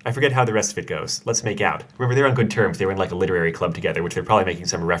 I forget how the rest of it goes. Let's make out. Remember, they're on good terms. They were in like a literary club together, which they're probably making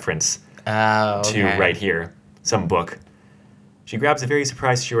some reference Oh, okay. to right here. Some book. She grabs a very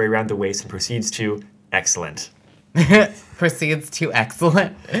surprised Shiori around the waist and proceeds to excellent. Proceeds to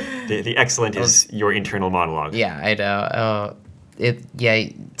excellent. The excellent is your internal monologue. Yeah, I know.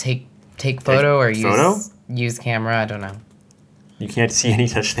 Take photo or Photo? use camera. I don't know. You can't see any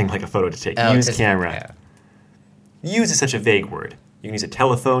such thing like a photo to take. Oh, Use just- camera. Use is such a vague word. You can use a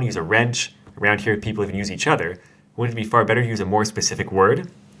telephone, use a wrench. Around here, people even use each other. Wouldn't it be far better to use a more specific word?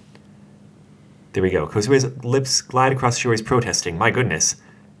 There we go. Kozue's lips glide across Shiori's protesting. My goodness.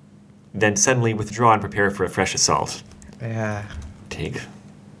 Then suddenly withdraw and prepare for a fresh assault. Yeah. Take.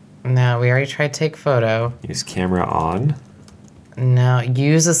 No, we already tried take photo. Use camera on. No,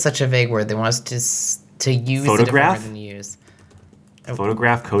 use is such a vague word. They want us to use a different Photograph? word than use.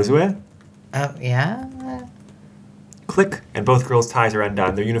 Photograph Kozue. Oh, yeah? Click, and both girls' ties are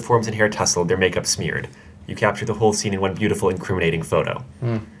undone, their uniforms and hair tousled, their makeup smeared. You capture the whole scene in one beautiful, incriminating photo.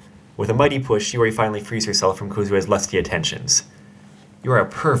 With a mighty push, Shiori finally frees herself from Kozue's lusty attentions. You are a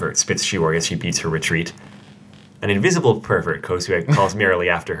pervert, spits Shiori as she beats her retreat. An invisible pervert, Kozue calls merrily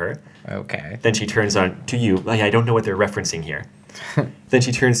after her. Okay. Then she turns on to you. I don't know what they're referencing here. Then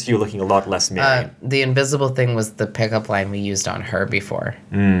she turns to you looking a lot less merry. The invisible thing was the pickup line we used on her before.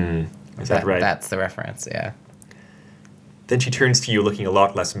 Is that right? That's the reference, yeah. Then she turns to you looking a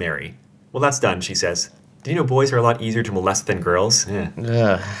lot less merry. Well, that's done, she says. Do you know boys are a lot easier to molest than girls?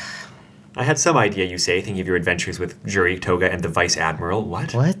 Ugh. I had some idea, you say, thinking of your adventures with Jury, Toga, and the Vice Admiral.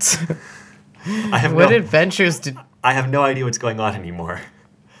 What? What? I have What no, adventures did... I have no idea what's going on anymore.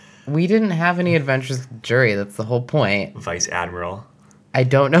 We didn't have any adventures with Jury. That's the whole point. Vice Admiral. I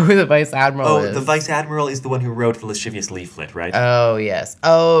don't know who the Vice Admiral is. Oh, the Vice Admiral is the one who wrote the lascivious leaflet, right? Oh, yes.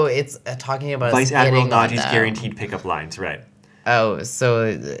 Oh, it's talking about Vice us Admiral hitting on Naji's them. guaranteed pickup lines, right. Oh,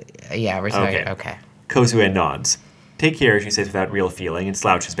 so... yeah, we're talking... Okay. Okay. Kozue nods. Take care, she says without real feeling, and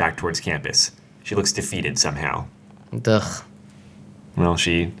slouches back towards campus. She looks defeated somehow. Ugh. Well,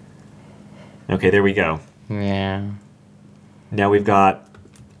 she... Okay, there we go. Yeah. Now we've got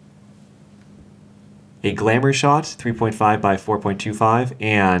a glamour shot, 3.5 by 4.25,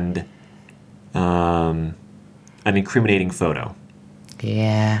 and an incriminating photo.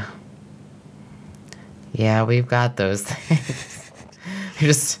 Yeah. Yeah, we've got those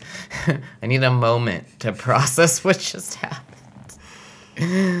things. I need a moment to process what just happened.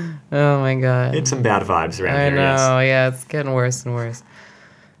 Oh my god. It's some bad vibes around I here, know, yes. yeah, it's getting worse and worse.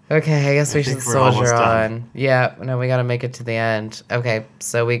 Okay, I guess we should think we're almost soldier done. on. Yeah, no, we gotta make it to the end. Okay,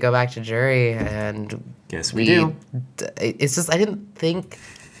 so we go back to Jury, and Guess we do. It's just, I didn't think,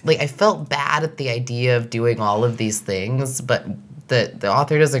 like, I felt bad at the idea of doing all of these things, but the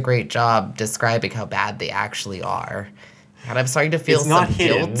author does a great job describing how bad they actually are. And I'm starting to feel It's not some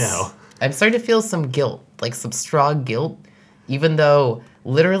hidden, guilt. no. I'm starting to feel some guilt, like some strong guilt, even though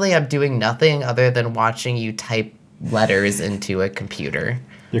literally I'm doing nothing other than watching you type letters into a computer.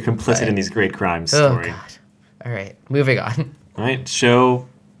 You're complicit in these great crimes, Oh, Story. God. All right, moving on, All right, show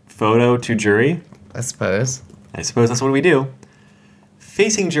photo to Jury. I suppose. I suppose that's what we do.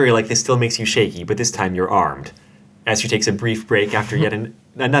 Facing Jury like this still makes you shaky, but this time you're armed. As she takes a brief break after yet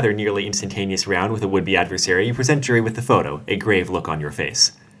another nearly instantaneous round with a would-be adversary, you present Jury with the photo, a grave look on your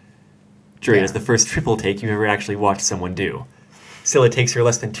face. Jury Yeah. does the first triple take you've ever actually watched someone do. Still, it takes her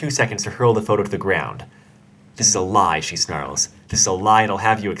less than 2 seconds to hurl the photo to the ground. This is a lie, she snarls. This is a lie, and I'll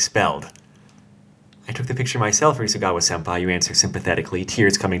have you expelled. I took the picture myself, Risugawa-senpai, you answer sympathetically,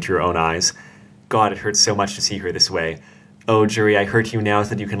 tears coming to your own eyes. God, it hurts so much to see her this way. Oh, Jury, I hurt you now so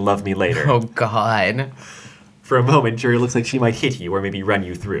that you can love me later. Oh, God. For a moment, Jury looks like she might hit you or maybe run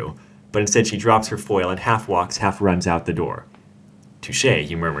you through, but instead she drops her foil and half walks, half runs out the door. Touché,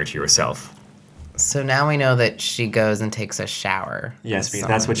 you murmur to yourself. So now we know that she goes and takes a shower. Yes, with because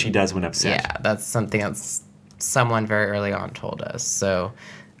that's what someone. she does when upset. Yeah, that's something that's someone very early on told us. So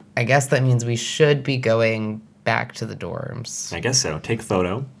I guess that means we should be going back to the dorms. I guess so. Take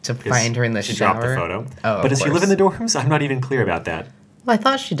photo. To 'cause find her in the she dropped the shower? photo. Oh, but of does she live in course. the dorms? I'm not even clear about that. Well, I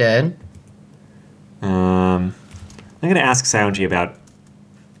thought she did. I'm going to ask Saonji about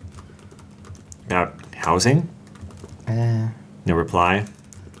housing. No reply.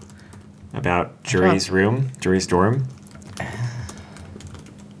 About Jury's room, Jury's dorm.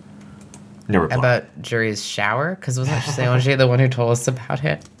 No reply. About Jury's shower? Because wasn't Seonji the one who told us about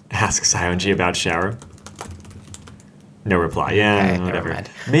it? Ask Saonji about shower. No reply. Yeah, Okay, never whatever. mind.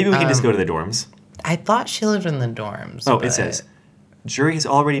 Maybe we can just go to the dorms. I thought she lived in the dorms. Oh, but- it says, Jury has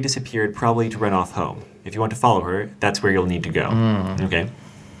already disappeared, probably to run off home. If you want to follow her, that's where you'll need to go. Okay.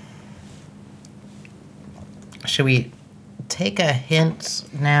 Should we take a hint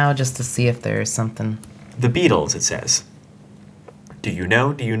now just to see if there's something? The Beatles, it says. Do you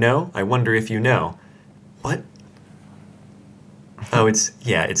know? Do you know? I wonder if you know. What? Oh, it's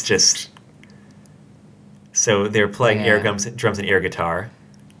just... So they're playing Yeah. air drums and air guitar.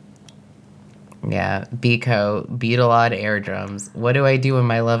 Yeah, Biko, Beetle-odd air drums. What do I do when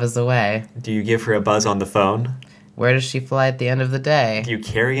my love is away? Do you give her a buzz on the phone? Where does she fly at the end of the day? Do you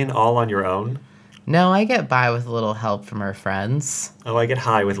carry in all on your own? No, I get by with a little help from her friends. Oh, I get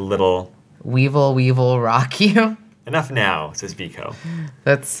high with a little... Weevil, Weevil, rock you. Enough now, says Biko.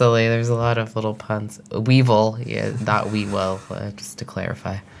 That's silly. There's a lot of little puns. Weevil, yeah, not we will, just to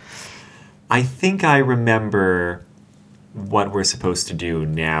clarify. I think I remember what we're supposed to do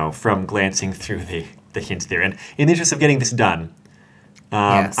now from glancing through the hints there. And in the interest of getting this done,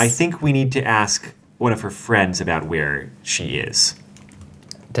 Yes. I think we need to ask one of her friends about where she is.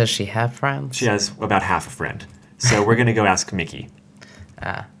 Does she have friends? She has about half a friend. So we're going to go ask Mickey.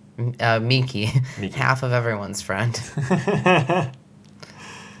 Miki. Miki. Half of everyone's friend.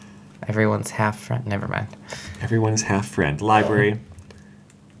 Everyone's half friend. Never mind. Everyone's half friend. Library.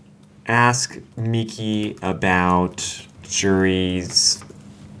 Ask Miki about Jury's...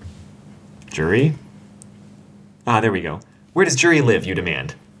 Jury? Ah, there we go. Where does Jury live, you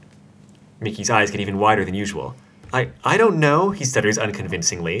demand? Mickey's eyes get even wider than usual. I don't know, he stutters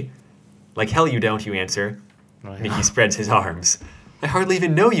unconvincingly. Like hell you don't, you answer. Miki spreads his arms. I hardly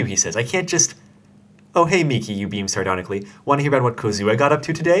even know you, he says. I can't just... Oh, hey, Miki, you beam sardonically. Want to hear about what Kozua got up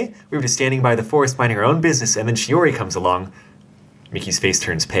to today? We were just standing by the forest minding our own business, and then Shiori comes along. Miki's face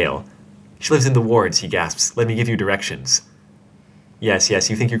turns pale. She lives in the wards, he gasps. Let me give you directions. Yes,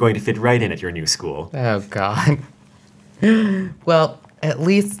 you think you're going to fit right in at your new school. Oh, God. Well, at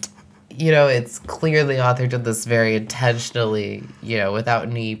least, it's clear the author did this very intentionally, without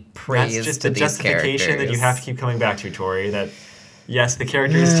any praise That's just to a these justification characters. that you have to keep coming back to, Tori, that, yes, the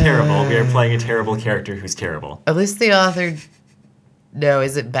character is terrible. We are playing a terrible character who's terrible. At least the author... No,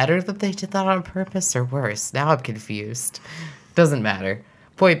 is it better that they did that on purpose or worse? Now I'm confused. Doesn't matter.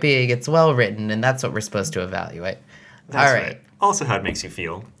 Point being, it's well written, and that's what we're supposed to evaluate. That's All right. Also how it makes you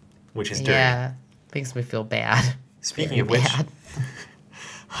feel, which is dirty. Yeah, makes me feel bad. Speaking Very of which,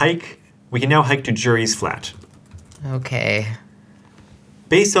 bad. we can now hike to Jury's flat. Okay.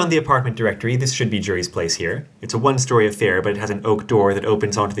 Based on the apartment directory, this should be Jury's place here. It's a one-story affair, but it has an oak door that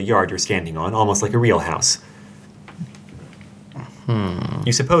opens onto the yard you're standing on, almost like a real house.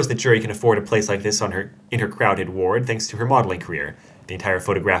 You suppose that Jury can afford a place like this in her crowded ward thanks to her modeling career, the entire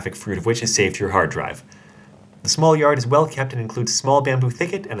photographic fruit of which is saved to your hard drive. The small yard is well kept and includes a small bamboo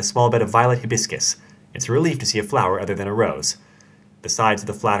thicket and a small bed of violet hibiscus. It's a relief to see a flower other than a rose. The sides of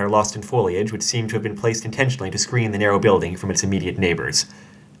the flat are lost in foliage, which seem to have been placed intentionally to screen the narrow building from its immediate neighbors.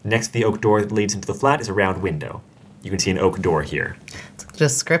 Next to the oak door that leads into the flat is a round window. You can see an oak door here.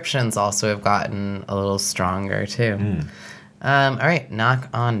 Descriptions also have gotten a little stronger, too. All right, knock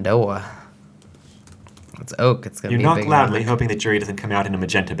on door. It's oak. It's going to You be a knock big loudly, knock. hoping that Jury doesn't come out in a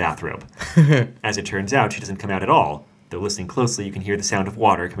magenta bathrobe. As it turns out, she doesn't come out at all, though listening closely you can hear the sound of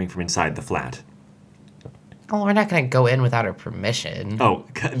water coming from inside the flat. Well, we're not going to go in without her permission. Oh,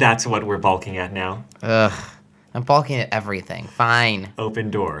 that's what we're balking at now. Ugh. I'm balking at everything. Fine. Open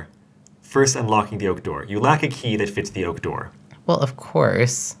door. First unlocking the oak door. You lack a key that fits the oak door. Well, of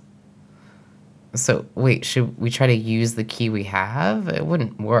course. So, wait, should we try to use the key we have? It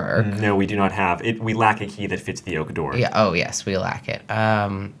wouldn't work. No, we do not have it. We lack a key that fits the oak door. Yeah, oh, yes, we lack it.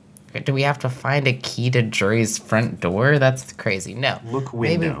 Do we have to find a key to Jury's front door? That's crazy. No. Look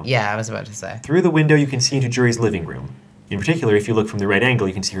window. Maybe, yeah, I was about to say. Through the window, you can see into Jury's living room. In particular, if you look from the right angle,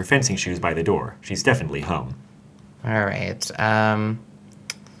 you can see her fencing shoes by the door. She's definitely home. All right.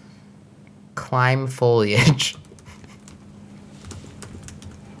 Climb foliage.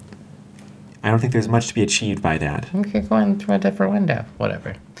 I don't think there's much to be achieved by that. We could go in through a different window.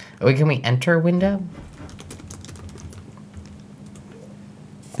 Whatever. Can we enter a window?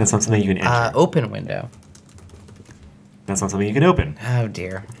 That's not something you can enter. Open window. That's not something you can open. Oh,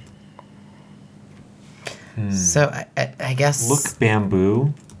 dear. So, I guess... Look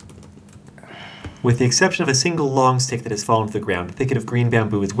bamboo. With the exception of a single long stick that has fallen to the ground, the thicket of green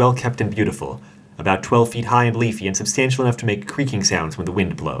bamboo is well kept and beautiful, about 12 feet high and leafy and substantial enough to make creaking sounds when the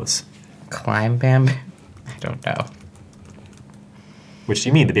wind blows. Climb bamboo? I don't know. Which do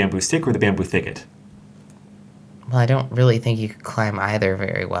you mean, the bamboo stick or the bamboo thicket? Well, I don't really think you could climb either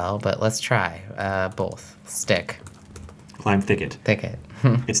very well, but let's try. Both. Stick. Climb thicket. Thicket.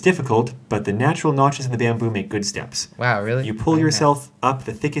 It's difficult, but the natural notches in the bamboo make good steps. Wow, really? You pull Okay. yourself up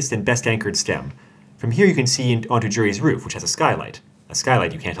the thickest and best anchored stem. From here you can see onto Jury's roof, which has a skylight. A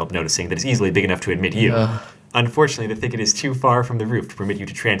skylight you can't help noticing that is easily big enough to admit you. Ugh. Unfortunately, the thicket is too far from the roof to permit you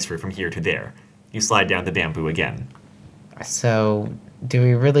to transfer from here to there. You slide down the bamboo again. So, do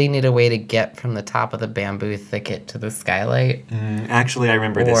we really need a way to get from the top of the bamboo thicket to the skylight? Actually, I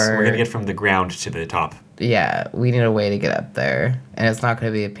remember this. We're Or- going to get from the ground to the top. Yeah, we need a way to get up there. And it's not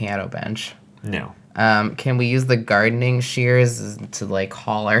going to be a piano bench. No. Can we use the gardening shears to,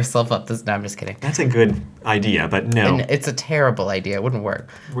 haul ourselves up this? No, I'm just kidding. That's a good idea, but no. And it's a terrible idea. It wouldn't work.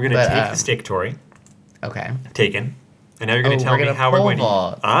 We're going to take the stick, Tori. Okay. Taken. And now you're going to tell we're me gonna how we're pole going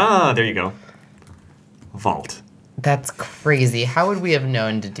vault. to... Ah, there you go. Vault. That's crazy. How would we have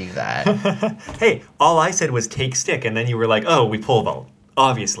known to do that? Hey, all I said was take stick, and then you were like, oh, we pole vault.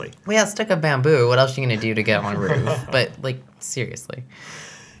 Obviously. We have stick of bamboo. What else are you going to do to get on a roof? But, seriously.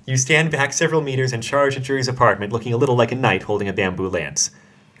 You stand back several meters and charge at Jury's apartment, looking a little like a knight holding a bamboo lance.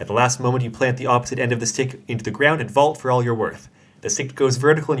 At the last moment, you plant the opposite end of the stick into the ground and vault for all you're worth. The stick goes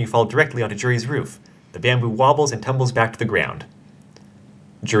vertical and you fall directly onto Jury's roof. The bamboo wobbles and tumbles back to the ground.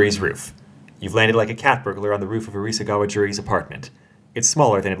 Jury's roof. You've landed like a cat burglar on the roof of Arisagawa Jury's apartment. It's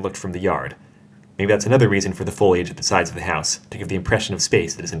smaller than it looked from the yard. Maybe that's another reason for the foliage at the sides of the house, to give the impression of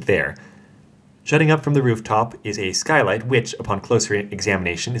space that isn't there. Jutting up from the rooftop is a skylight which, upon closer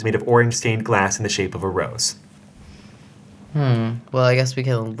examination, is made of orange stained glass in the shape of a rose. Well, I guess we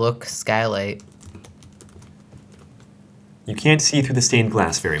can look skylight. You can't see through the stained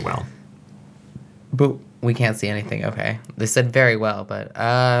glass very well. But We can't see anything. Okay. They said very well, but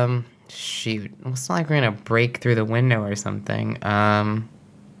shoot. It's not like we're gonna break through the window or something.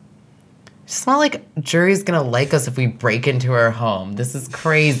 It's not like Jury's gonna like us if we break into her home. This is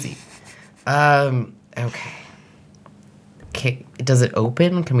crazy. Okay. Okay, does it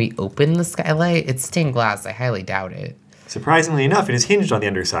open? Can we open the skylight? It's stained glass. I highly doubt it. Surprisingly enough, it is hinged on the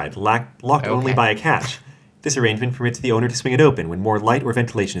underside, locked only Okay. by a catch. This arrangement permits the owner to swing it open when more light or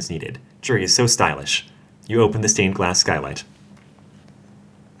ventilation is needed. Jury is so stylish. You open the stained glass skylight.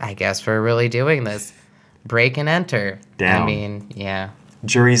 I guess we're really doing this. Break and enter. Down. I mean, yeah.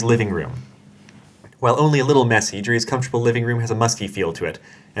 Jury's living room. While only a little messy, Jury's comfortable living room has a musty feel to it,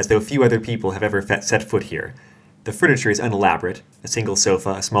 as though few other people have ever set foot here. The furniture is unelaborate: a single sofa,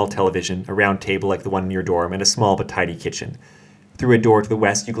 a small television, a round table like the one in your dorm, and a small but tidy kitchen. Through a door to the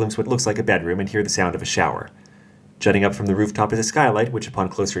west, you glimpse what looks like a bedroom and hear the sound of a shower. Jutting up from the rooftop is a skylight, which upon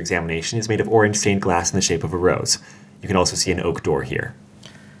closer examination is made of orange stained glass in the shape of a rose. You can also see an oak door here.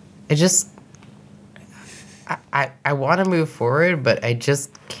 I want to move forward, but I just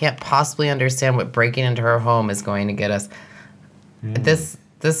can't possibly understand what breaking into her home is going to get us. This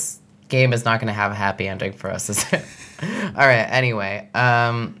game is not going to have a happy ending for us, is it? All right. Anyway,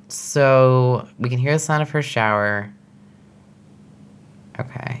 so we can hear the sound of her shower.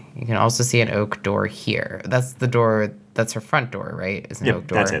 Okay. You can also see an oak door here. That's the door. That's her front door, right? Is an Yep, oak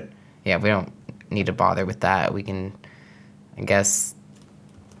door. that's it. Yeah, we don't need to bother with that. We can, I guess,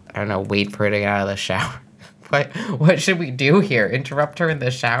 I don't know, wait for her to get out of the shower. What should we do here? Interrupt her in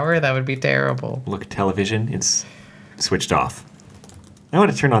the shower? That would be terrible. Look, television, it's switched off. I want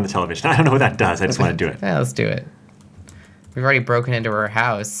to turn on the television. I don't know what that does. I just want to do it. Yeah, let's do it. We've already broken into her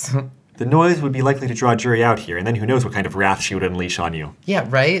house. The noise would be likely to draw Jury out here, and then who knows what kind of wrath she would unleash on you. Yeah,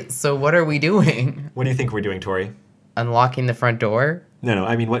 right? So what are we doing? What do you think we're doing, Tori? Unlocking the front door? No,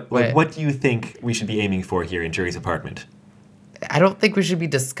 I mean, what Wait. do you think we should be aiming for here in Jury's apartment? I don't think we should be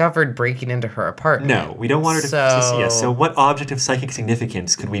discovered breaking into her apartment. No, we don't want her to see us. So what object of psychic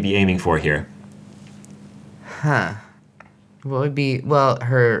significance could we be aiming for here? Huh. What would be, well,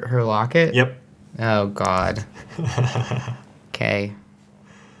 her locket? Yep. Oh, God. Okay.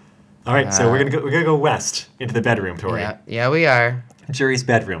 All right, so we're gonna go west into the bedroom, Tori. Yeah, we are. Jury's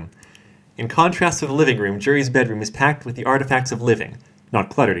bedroom. In contrast to the living room, Jury's bedroom is packed with the artifacts of living. Not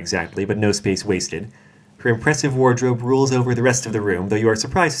cluttered exactly, but no space wasted. Her impressive wardrobe rules over the rest of the room, though you are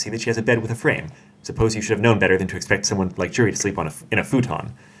surprised to see that she has a bed with a frame. Suppose you should have known better than to expect someone like Jury to sleep in a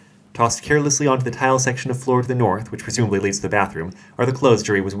futon. Tossed carelessly onto the tile section of floor to the north, which presumably leads to the bathroom, are the clothes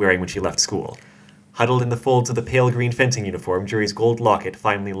Jury was wearing when she left school. Huddled in the folds of the pale green fencing uniform, Jury's gold locket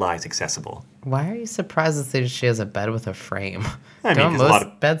finally lies accessible. Why are you surprised to say she has a bed with a frame? I mean, Don't 'cause a most lot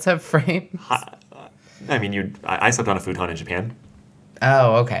of- beds have frames? I mean, I slept on a futon in Japan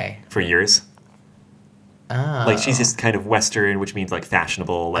Oh, okay. for years. Oh. Like, she's just kind of Western, which means like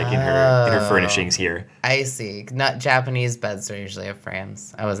fashionable, like in her furnishings here. I see. Not Japanese beds don't usually have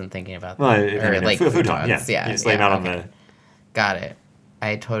frames. I wasn't thinking about that. Well, I mean, a futon, futons. yeah. You just lay them out on okay. the. Got it.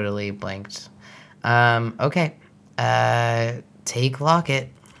 I totally blanked. Okay. Take locket.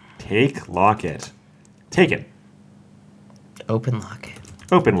 Take locket. Taken. Open locket.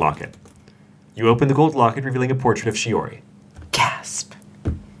 Open locket. You open the gold locket, revealing a portrait of Shiori. Gasp.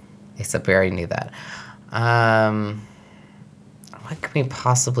 Except we already knew that. What can we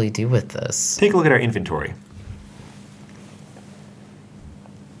possibly do with this? Take a look at our inventory.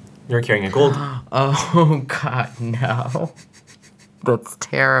 You're carrying a gold. Oh, God, no. That's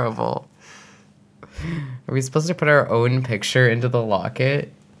terrible. Are we supposed to put our own picture into the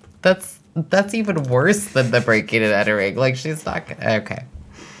locket? That's even worse than the breaking and entering. Like, she's not gonna... Okay.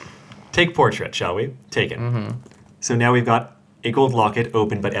 Take portrait, shall we? Taken. Mm-hmm. So now we've got a gold locket,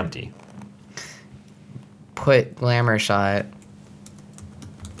 open but empty. Put glamour shot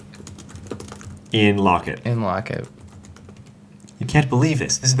In locket. in locket. You can't believe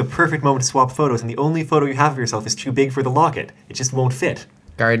this. This is the perfect moment to swap photos, and the only photo you have of yourself is too big for the locket. It just won't fit.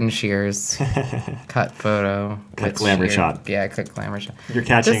 Garden shears. Cut photo. Cut with glamour shear. shot. Yeah, cut glamour shot. You're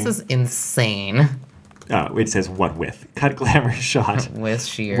catching. This is insane. Oh, it says what with. Cut glamour shot With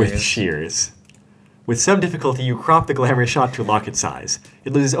shears. with shears. With some difficulty, you crop the glamour shot to locket size.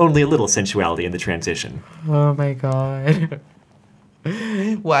 It loses only a little sensuality in the transition. Oh my god.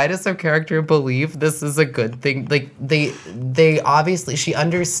 Why does her character believe this is a good thing? Like, they obviously, she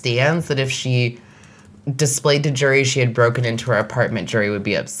understands that if she displayed to Jury she had broken into her apartment, Jury would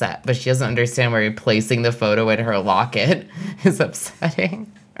be upset. But she doesn't understand why replacing the photo in her locket is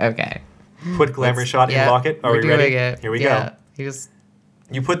upsetting. Okay. Put glamour shot in locket. Are we we're ready? doing it. Here we Yeah. go. You just,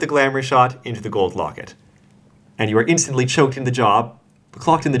 You put the glamour shot into the gold locket. And you are instantly choked in the jaw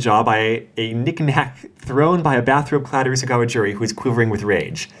clocked in the jaw by a knick-knack thrown by a bathrobe-clad Urusagawa Juri who is quivering with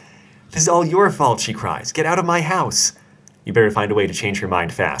rage. This is all your fault, she cries. Get out of my house. You better find a way to change her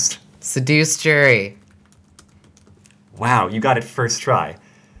mind fast. Seduce Juri. Wow, you got it first try.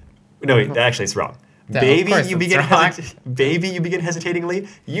 No, wait, actually, it's wrong. No, Baby, of course you it's begin wrong. Baby, you begin hesitatingly.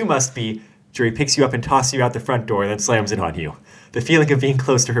 You must be. Juri picks you up and tosses you out the front door, then slams it on you. The feeling of being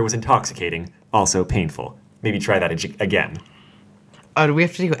close to her was intoxicating, also painful. Maybe try that again. Oh, do we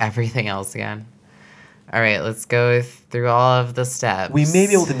have to do everything else again? All right, let's go through all of the steps. We may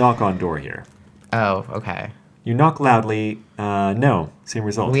be able to knock on door here. Oh, okay. You knock loudly. No, same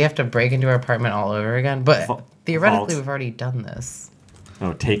result. We have to break into our apartment all over again? But theoretically, vault. we've already done this.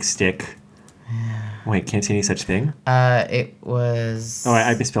 Oh, take stick. Wait, can't see any such thing? It was... Oh,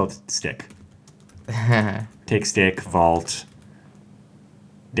 I misspelled stick. Take stick, vault,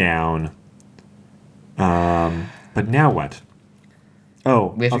 down. But now what?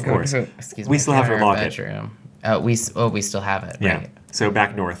 Oh, we have of to go course. to... Excuse me. We still have to our lock it. bedroom. We still have it, Yeah. right? So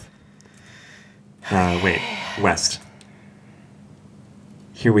back north. Wait, west.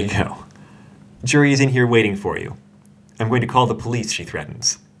 Here we go. Juri is in here waiting for you. I'm going to call the police, she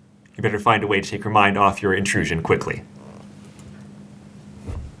threatens. You better find a way to take her mind off your intrusion quickly.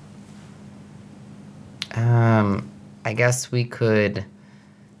 I guess we could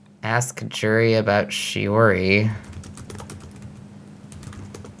ask Juri about Shiori.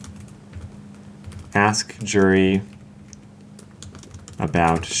 Ask Juri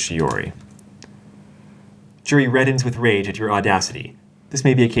about Shiori. Juri reddens with rage at your audacity. This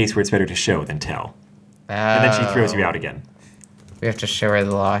may be a case where it's better to show than tell. And then she throws you out again. We have to show her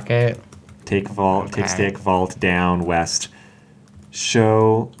the locket. Take Okay. stick, vault, down, west.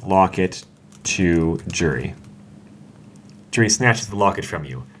 Show locket to Juri. Juri snatches the locket from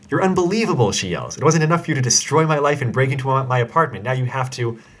you. You're unbelievable, she yells. It wasn't enough for you to destroy my life and break into my apartment. Now you have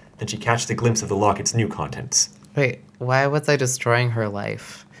to... Then she catches a glimpse of the locket's new contents. Wait, why was I destroying her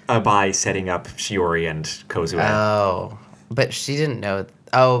life? By setting up Shiori and Kozue. Oh, but she didn't know.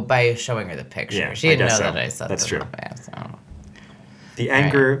 Oh, by showing her the picture. Yeah, She I didn't know guess so. that I said That's that. true. Yeah, so. The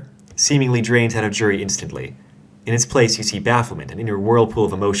anger seemingly drains out of Juri instantly. In its place, you see bafflement, an inner whirlpool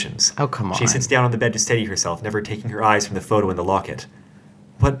of emotions. Oh, come on. She sits down on the bed to steady herself, never taking her eyes from the photo in the locket.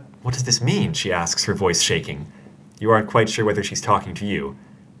 What does this mean? She asks, her voice shaking. You aren't quite sure whether she's talking to you.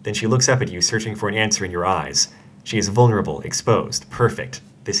 Then she looks up at you, searching for an answer in your eyes. She is vulnerable, exposed, perfect.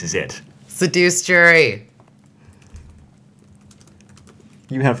 This is it. Seduce Juri.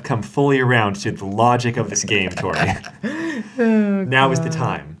 You have come fully around to the logic of this game, Tori. Now is the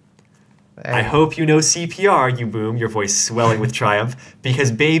time. I hope you know CPR, you boom, your voice swelling with triumph,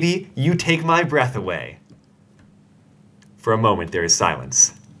 because baby, you take my breath away. For a moment, there is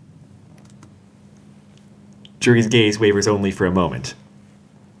silence. Juri's gaze wavers only for a moment.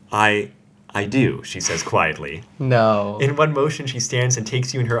 I do, she says quietly. No. In one motion, she stands and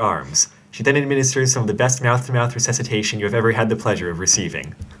takes you in her arms. She then administers some of the best mouth-to-mouth resuscitation you have ever had the pleasure of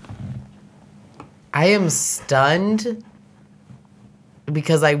receiving. I am stunned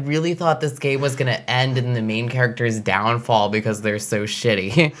because I really thought this game was going to end in the main character's downfall because they're so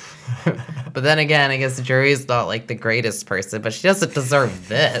shitty. But then again, I guess Juri's not like the greatest person, but she doesn't deserve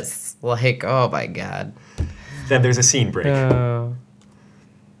this. Like, oh my god. Then there's a scene break. Oh.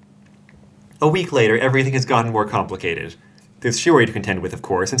 A week later, everything has gotten more complicated. There's Shiori to contend with, of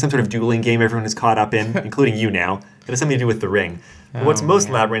course, and some sort of dueling game everyone is caught up in, including you now, that has something to do with the ring. But what's most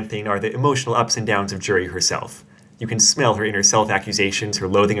labyrinthine are the emotional ups and downs of Juri herself. You can smell her inner self-accusations, her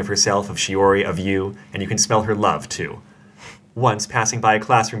loathing of herself, of Shiori, of you, and you can smell her love, too. Once, passing by a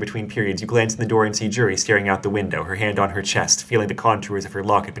classroom between periods, you glance in the door and see Juri staring out the window, her hand on her chest, feeling the contours of her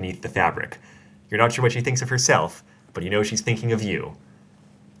locket beneath the fabric. You're not sure what she thinks of herself, but you know she's thinking of you.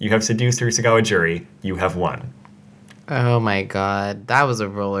 You have seduced Urusagawa Juri. You have won. Oh my god, that was a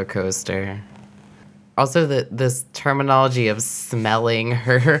roller coaster. Also, this terminology of smelling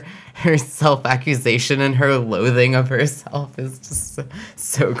her self-accusation and her loathing of herself is just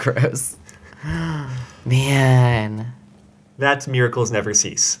so gross. Man. That's Miracles Never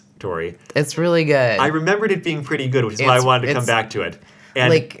Cease, Tori. It's really good. I remembered it being pretty good, which is why I wanted to come back to it. And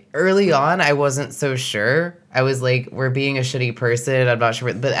like, early on, I wasn't so sure. I was like, we're being a shitty person, I'm not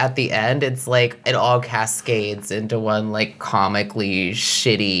sure. But at the end, it's like, it all cascades into one, like, comically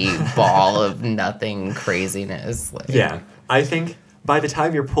shitty ball of nothing craziness. Like, yeah, I think by the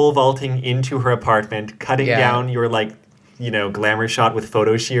time you're pole vaulting into her apartment, cutting down your, like, glamour shot with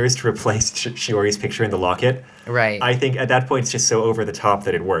photo shears to replace Shiori's picture in the locket. Right. I think at that point it's just so over the top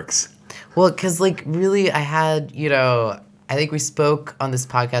that it works. Well, because, like, really, I had I think we spoke on this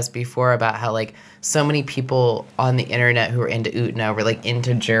podcast before about how like so many people on the internet who are into Utna were like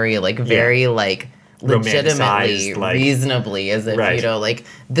into Jury, like very like legitimately, Romanticized, like- reasonably, as if, Right. you know, like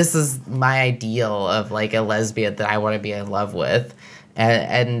this is my ideal of like a lesbian that I want to be in love with.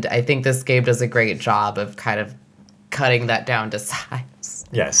 And I think this game does a great job of kind of cutting that down to size.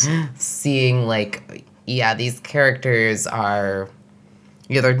 Yes. Seeing like, yeah, these characters are,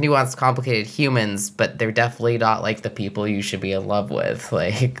 you know, they're nuanced, complicated humans, but they're definitely not like the people you should be in love with.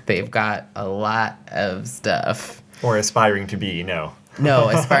 Like, they've got a lot of stuff. Or aspiring to be, no. No,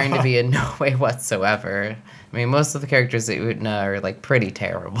 aspiring to be in no way whatsoever. I mean, most of the characters at Utna are like pretty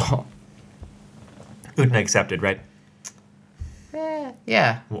terrible. Utna accepted, right?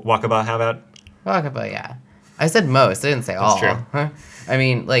 Yeah. Wakaba, how about? Wakaba, yeah. I said most. I didn't say all. true. Huh? I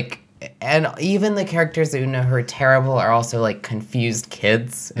mean, like, and even the characters that you know who are terrible are also like confused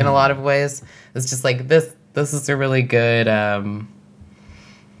kids in a lot of ways. It's just like this is a really good kind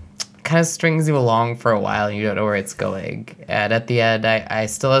of strings you along for a while and you don't know where it's going. And at the end, I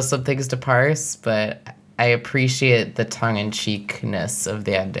still have some things to parse, but I appreciate the tongue-in-cheekness of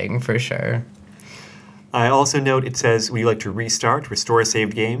the ending for sure. I also note it says, would you like to restart, restore a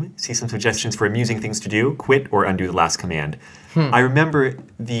saved game, see some suggestions for amusing things to do, quit, or undo the last command. I remember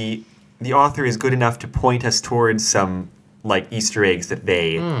the author is good enough to point us towards some like Easter eggs that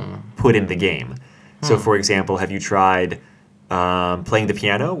they put in the game. So, for example, have you tried playing the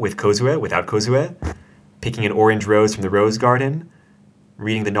piano with Kozue, without Kozue, picking an orange rose from the rose garden,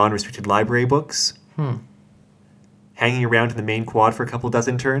 reading the non-restricted library books, hanging around in the main quad for a couple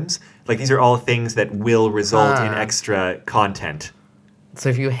dozen turns? Like, these are all things that will result in extra content. So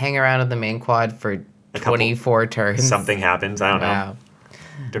if you hang around in the main quad for couple- 24 turns... Something happens, I don't know. Wow.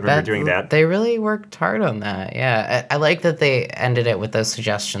 Don't remember doing that. They really worked hard on that, yeah. I like that they ended it with those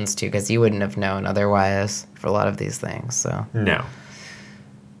suggestions, too, because you wouldn't have known otherwise for a lot of these things, so... No.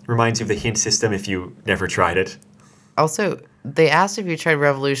 Reminds you of the hint system if you never tried it. Also, they asked if you tried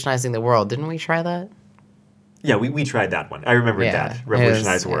revolutionizing the world. Didn't we try that? Yeah, we tried that one. I remembered Yeah, that. it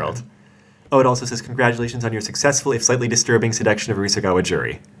Revolutionize the was- world. Oh, it also says, congratulations on your successful, if slightly disturbing, seduction of Arisugawa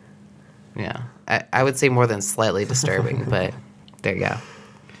Jury. Yeah. I would say more than slightly disturbing, but there you go.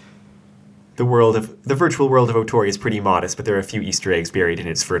 The virtual world of Otori is pretty modest, but there are a few Easter eggs buried in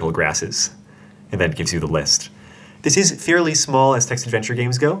its fertile grasses. And then it gives you the list. This is fairly small as text adventure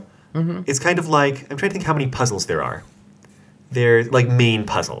games go. Mm-hmm. It's kind of like, I'm trying to think how many puzzles there are. They're like main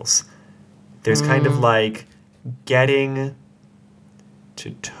puzzles. There's kind of like getting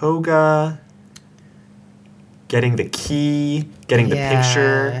to Toga, getting the key, getting the Yeah.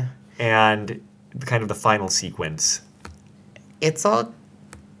 picture, and kind of the final sequence. It's all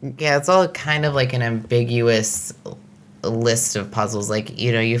kind of like an ambiguous list of puzzles. Like,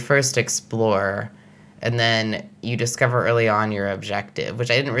 you know, you first explore, and then you discover early on your objective, which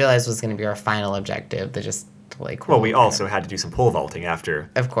I didn't realize was going to be our final objective. They just like... Well, we also had to do some pole vaulting after.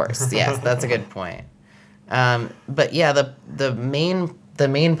 Of course, yes, that's a good point. But yeah, the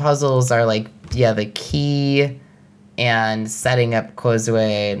main puzzles are like, yeah, the key and setting up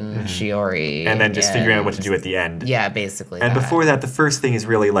Kozue and Shiori. And then just figuring out what to do at the end. Yeah, basically. And that. before that, the first thing is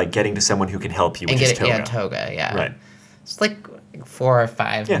really like getting to someone who can help you, And which is get Toga. yeah, Toga, yeah. Right. It's like 4 or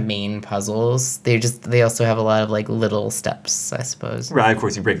 5 Yeah. main puzzles. They also have a lot of like little steps, I suppose. Right, of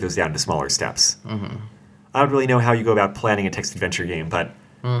course, you break those down into smaller steps. Mm-hmm. I don't really know how you go about planning a text adventure game, but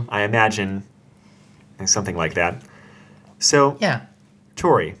I imagine something like that. So, Yeah.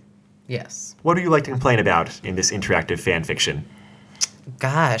 Tori, Yes. what do you like to complain about in this interactive fan fiction?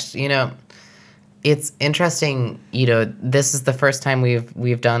 Gosh, you know, it's interesting, you know, this is the first time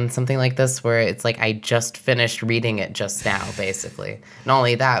we've done something like this where it's like I just finished reading it just now, basically. Not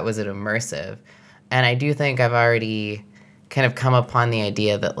only that, was it immersive. And I do think I've already kind of come upon the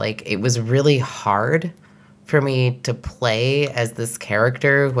idea that like it was really hard for me to play as this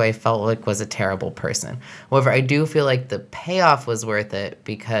character who I felt like was a terrible person. However, I do feel like the payoff was worth it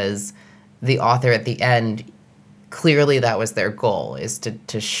because the author at the end, clearly that was their goal, is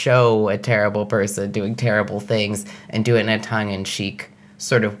to show a terrible person doing terrible things and do it in a tongue-in-cheek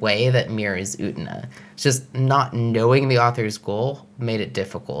sort of way that mirrors Utena. It's just not knowing the author's goal made it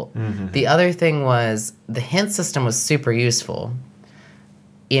difficult. Mm-hmm. The other thing was the hint system was super useful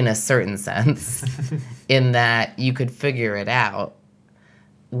in a certain sense, in that you could figure it out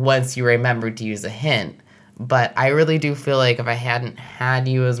once you remembered to use a hint. But I really do feel like if I hadn't had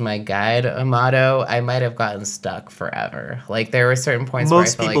you as my guide, Amato, I might have gotten stuck forever. Like, there were certain points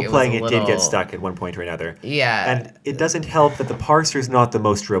Most where I people felt like playing it was it a did little... get stuck at one point or another. Yeah. And it doesn't help that the parser is not the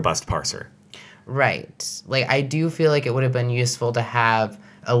most robust parser. Right. Like, I do feel like it would have been useful to have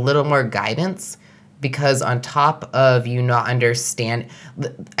a little more guidance because on top of you not understand,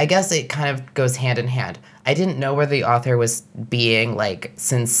 I guess it kind of goes hand in hand. I didn't know where the author was being like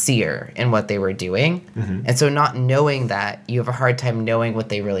sincere in what they were doing. And so not knowing that, you have a hard time knowing what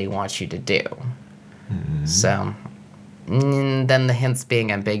they really want you to do. So then the hints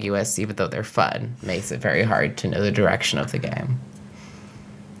being ambiguous, even though they're fun, makes it very hard to know the direction of the game.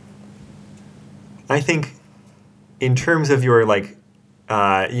 I think in terms of your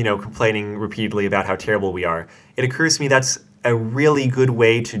complaining repeatedly about how terrible we are, it occurs to me that's a really good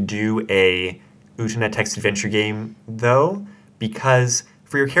way to do a Utena text adventure game, though, because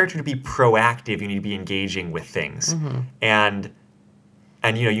for your character to be proactive, you need to be engaging with things, and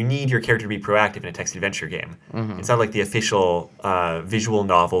you need your character to be proactive in a text adventure game. It's not like the official visual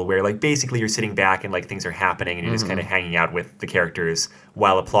novel where like basically you're sitting back and like things are happening and you're just kind of hanging out with the characters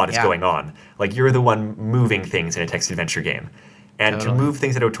while a plot is going on. Like you're the one moving things in a text adventure game. And to move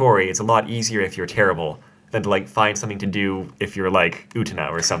things at Otori, it's a lot easier if you're terrible than to like find something to do if you're like Utena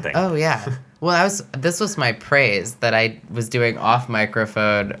or something. Oh yeah. Well, this was my praise that I was doing off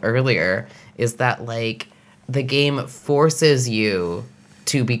microphone earlier, is that like the game forces you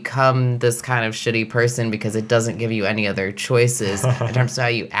to become this kind of shitty person because it doesn't give you any other choices in terms of how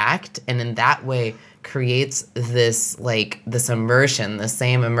you act, and in that way creates this immersion, the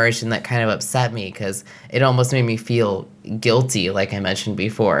same immersion that kind of upset me because it almost made me feel guilty, like I mentioned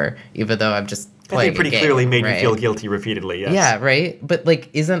before, even though I'm just playing I think pretty a game, clearly made right? you feel guilty repeatedly, yes. Yeah, right? But like,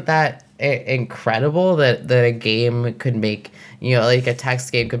 isn't that incredible that a game could make, like a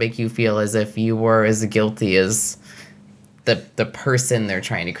text game could make you feel as if you were as guilty as the person they're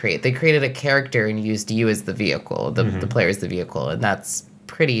trying to create. They created a character and used you as the vehicle, the player as the vehicle, and that's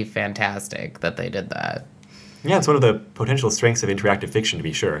pretty fantastic that they did that. Yeah, it's one of the potential strengths of interactive fiction, to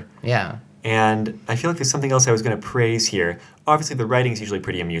be sure. Yeah. And I feel like there's something else I was going to praise here. Obviously, the writing's usually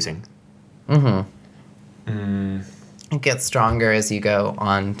pretty amusing. It gets stronger as you go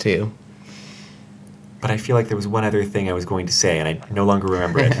on, too. But I feel like there was one other thing I was going to say, and I no longer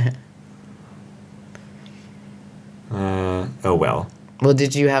remember it. Oh well. Well,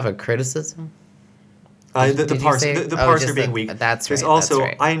 did you have a criticism? The Did you parser, say- the oh, parser just being weak. that's There's right, also, that's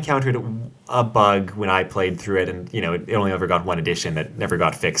right. I encountered a bug when I played through it, and it only ever got one edition that never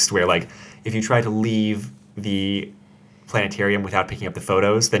got fixed, where like if you try to leave the planetarium without picking up the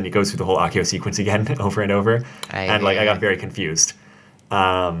photos, then it goes through the whole Akio sequence again over and over. I got very confused.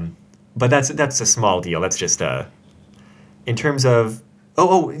 But that's a small deal. That's just in terms of I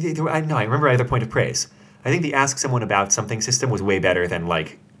remember I had a point of praise. I think the ask someone about something system was way better than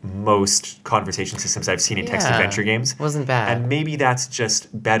like most conversation systems I've seen in text adventure games. Wasn't bad. And maybe that's just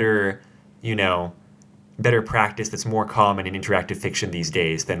better practice that's more common in interactive fiction these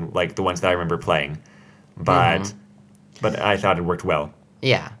days than like the ones that I remember playing. But I thought it worked well.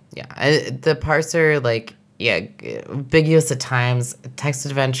 Yeah. The parser, ambiguous at times. Text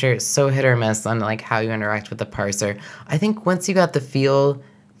adventure, so hit or miss on like how you interact with the parser. I think once you got the feel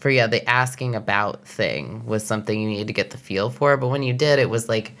for the asking about thing was something you needed to get the feel for, but when you did, it was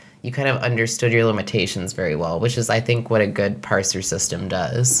like you kind of understood your limitations very well, which is I think what a good parser system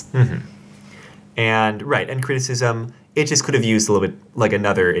does. And criticism, it just could have used a little bit like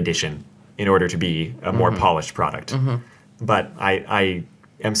another edition in order to be a more polished product. But I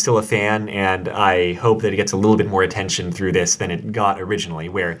am still a fan, and I hope that it gets a little bit more attention through this than it got originally,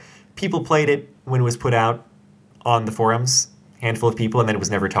 where people played it when it was put out on the forums, handful of people, and then it was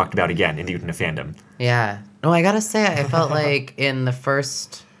never talked about again in the Utena fandom. Yeah. No, I gotta say, I felt like in the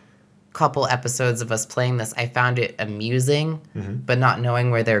first couple episodes of us playing this, I found it amusing, but not knowing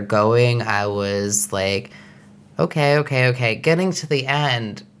where they're going, I was like, okay. Getting to the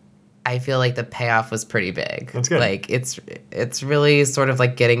end, I feel like the payoff was pretty big. That's good. Like, it's really sort of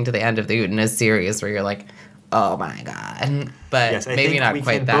like getting to the end of the Utena series where you're like, oh my god. But Yes, I maybe think not we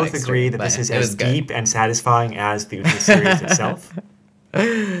quite can that both agree extreme, that this but is it was as good. deep and satisfying as the Utena series itself,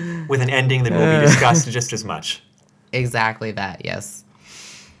 with an ending that will be discussed just as much. Exactly that, yes.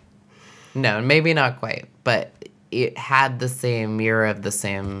 No, maybe not quite, but it had the same mirror of the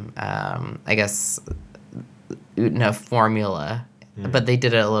same, I guess, Utena formula, but they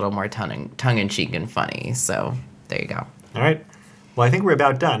did it a little more tongue-in-cheek and funny, so there you go. All right. Well, I think we're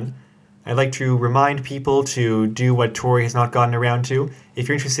about done. I'd like to remind people to do what Tori has not gotten around to. If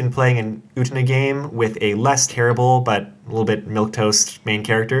you're interested in playing an Utena game with a less terrible but a little bit milquetoast main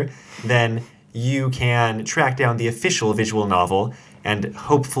character, then you can track down the official visual novel and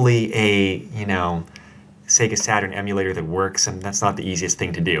hopefully a, Sega Saturn emulator that works, and that's not the easiest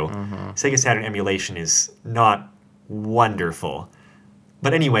thing to do. Sega Saturn emulation is not wonderful.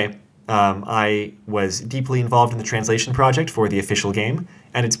 But anyway, I was deeply involved in the translation project for the official game,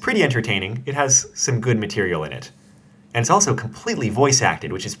 and it's pretty entertaining. It has some good material in it. And it's also completely voice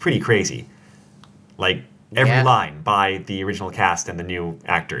acted, which is pretty crazy. Like, every Yeah. line by the original cast and the new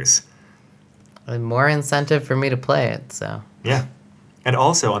actors. And more incentive for me to play it, so. Yeah. And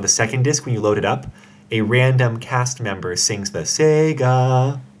also, on the second disc, when you load it up, a random cast member sings the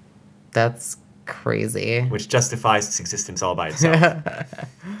Sega, That's crazy. which justifies its existence all by itself.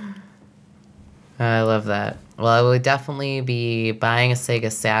 I love that. Well, I will definitely be buying a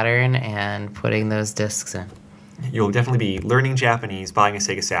Sega Saturn and putting those discs in. You'll definitely be learning Japanese, buying a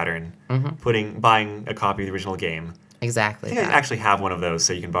Sega Saturn, buying a copy of the original game. Exactly. I think I that. actually have one of those,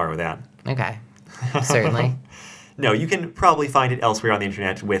 so you can borrow that. Okay. Certainly. No, you can probably find it elsewhere on the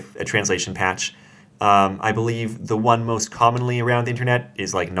internet with a translation patch. I believe the one most commonly around the internet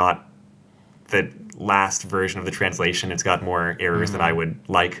is like not the last version of the translation. It's got more errors than I would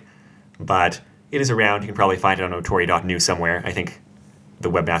like, but it is around. You can probably find it on otori.nu somewhere. I think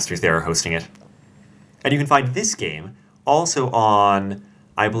the webmasters there are hosting it. And you can find this game also on,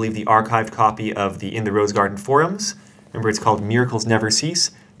 I believe, the archived copy of the In the Rose Garden forums. Remember, it's called Miracles Never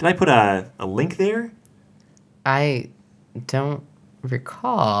Cease. Did I put a link there? I don't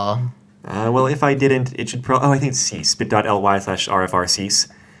recall. Well, if I didn't, it should I think it's cease, bit.ly/rfrcease,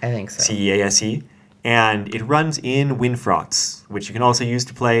 I think so. CEASE. And it runs in WinFrots, which you can also use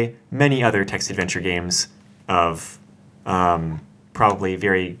to play many other text adventure games of probably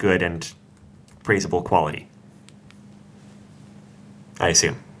very good and praisable quality. I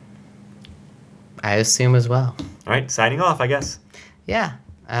assume. I assume as well. All right, signing off, I guess. Yeah.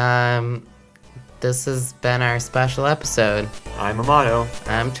 This has been our special episode. I'm Amato.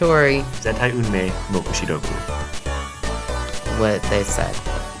 I'm Tori. Zentai Unmei Mokushidoku. What they said.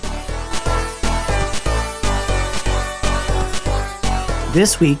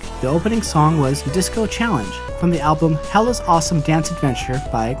 This week, the opening song was Disco Challenge from the album Hella's Awesome Dance Adventure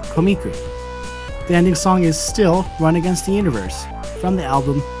by Komiku. The ending song is Still Run Against the Universe from the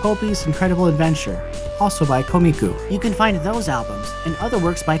album Popey's Incredible Adventure, also by Komiku. You can find those albums and other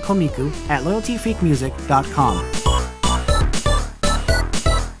works by Komiku at loyaltyfreakmusic.com.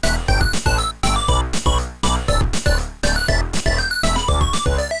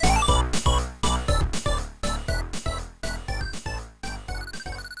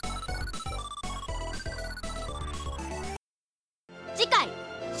次回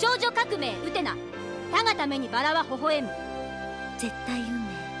少女革命ウテナ他がためにバラは微笑む絶対運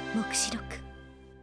命目視録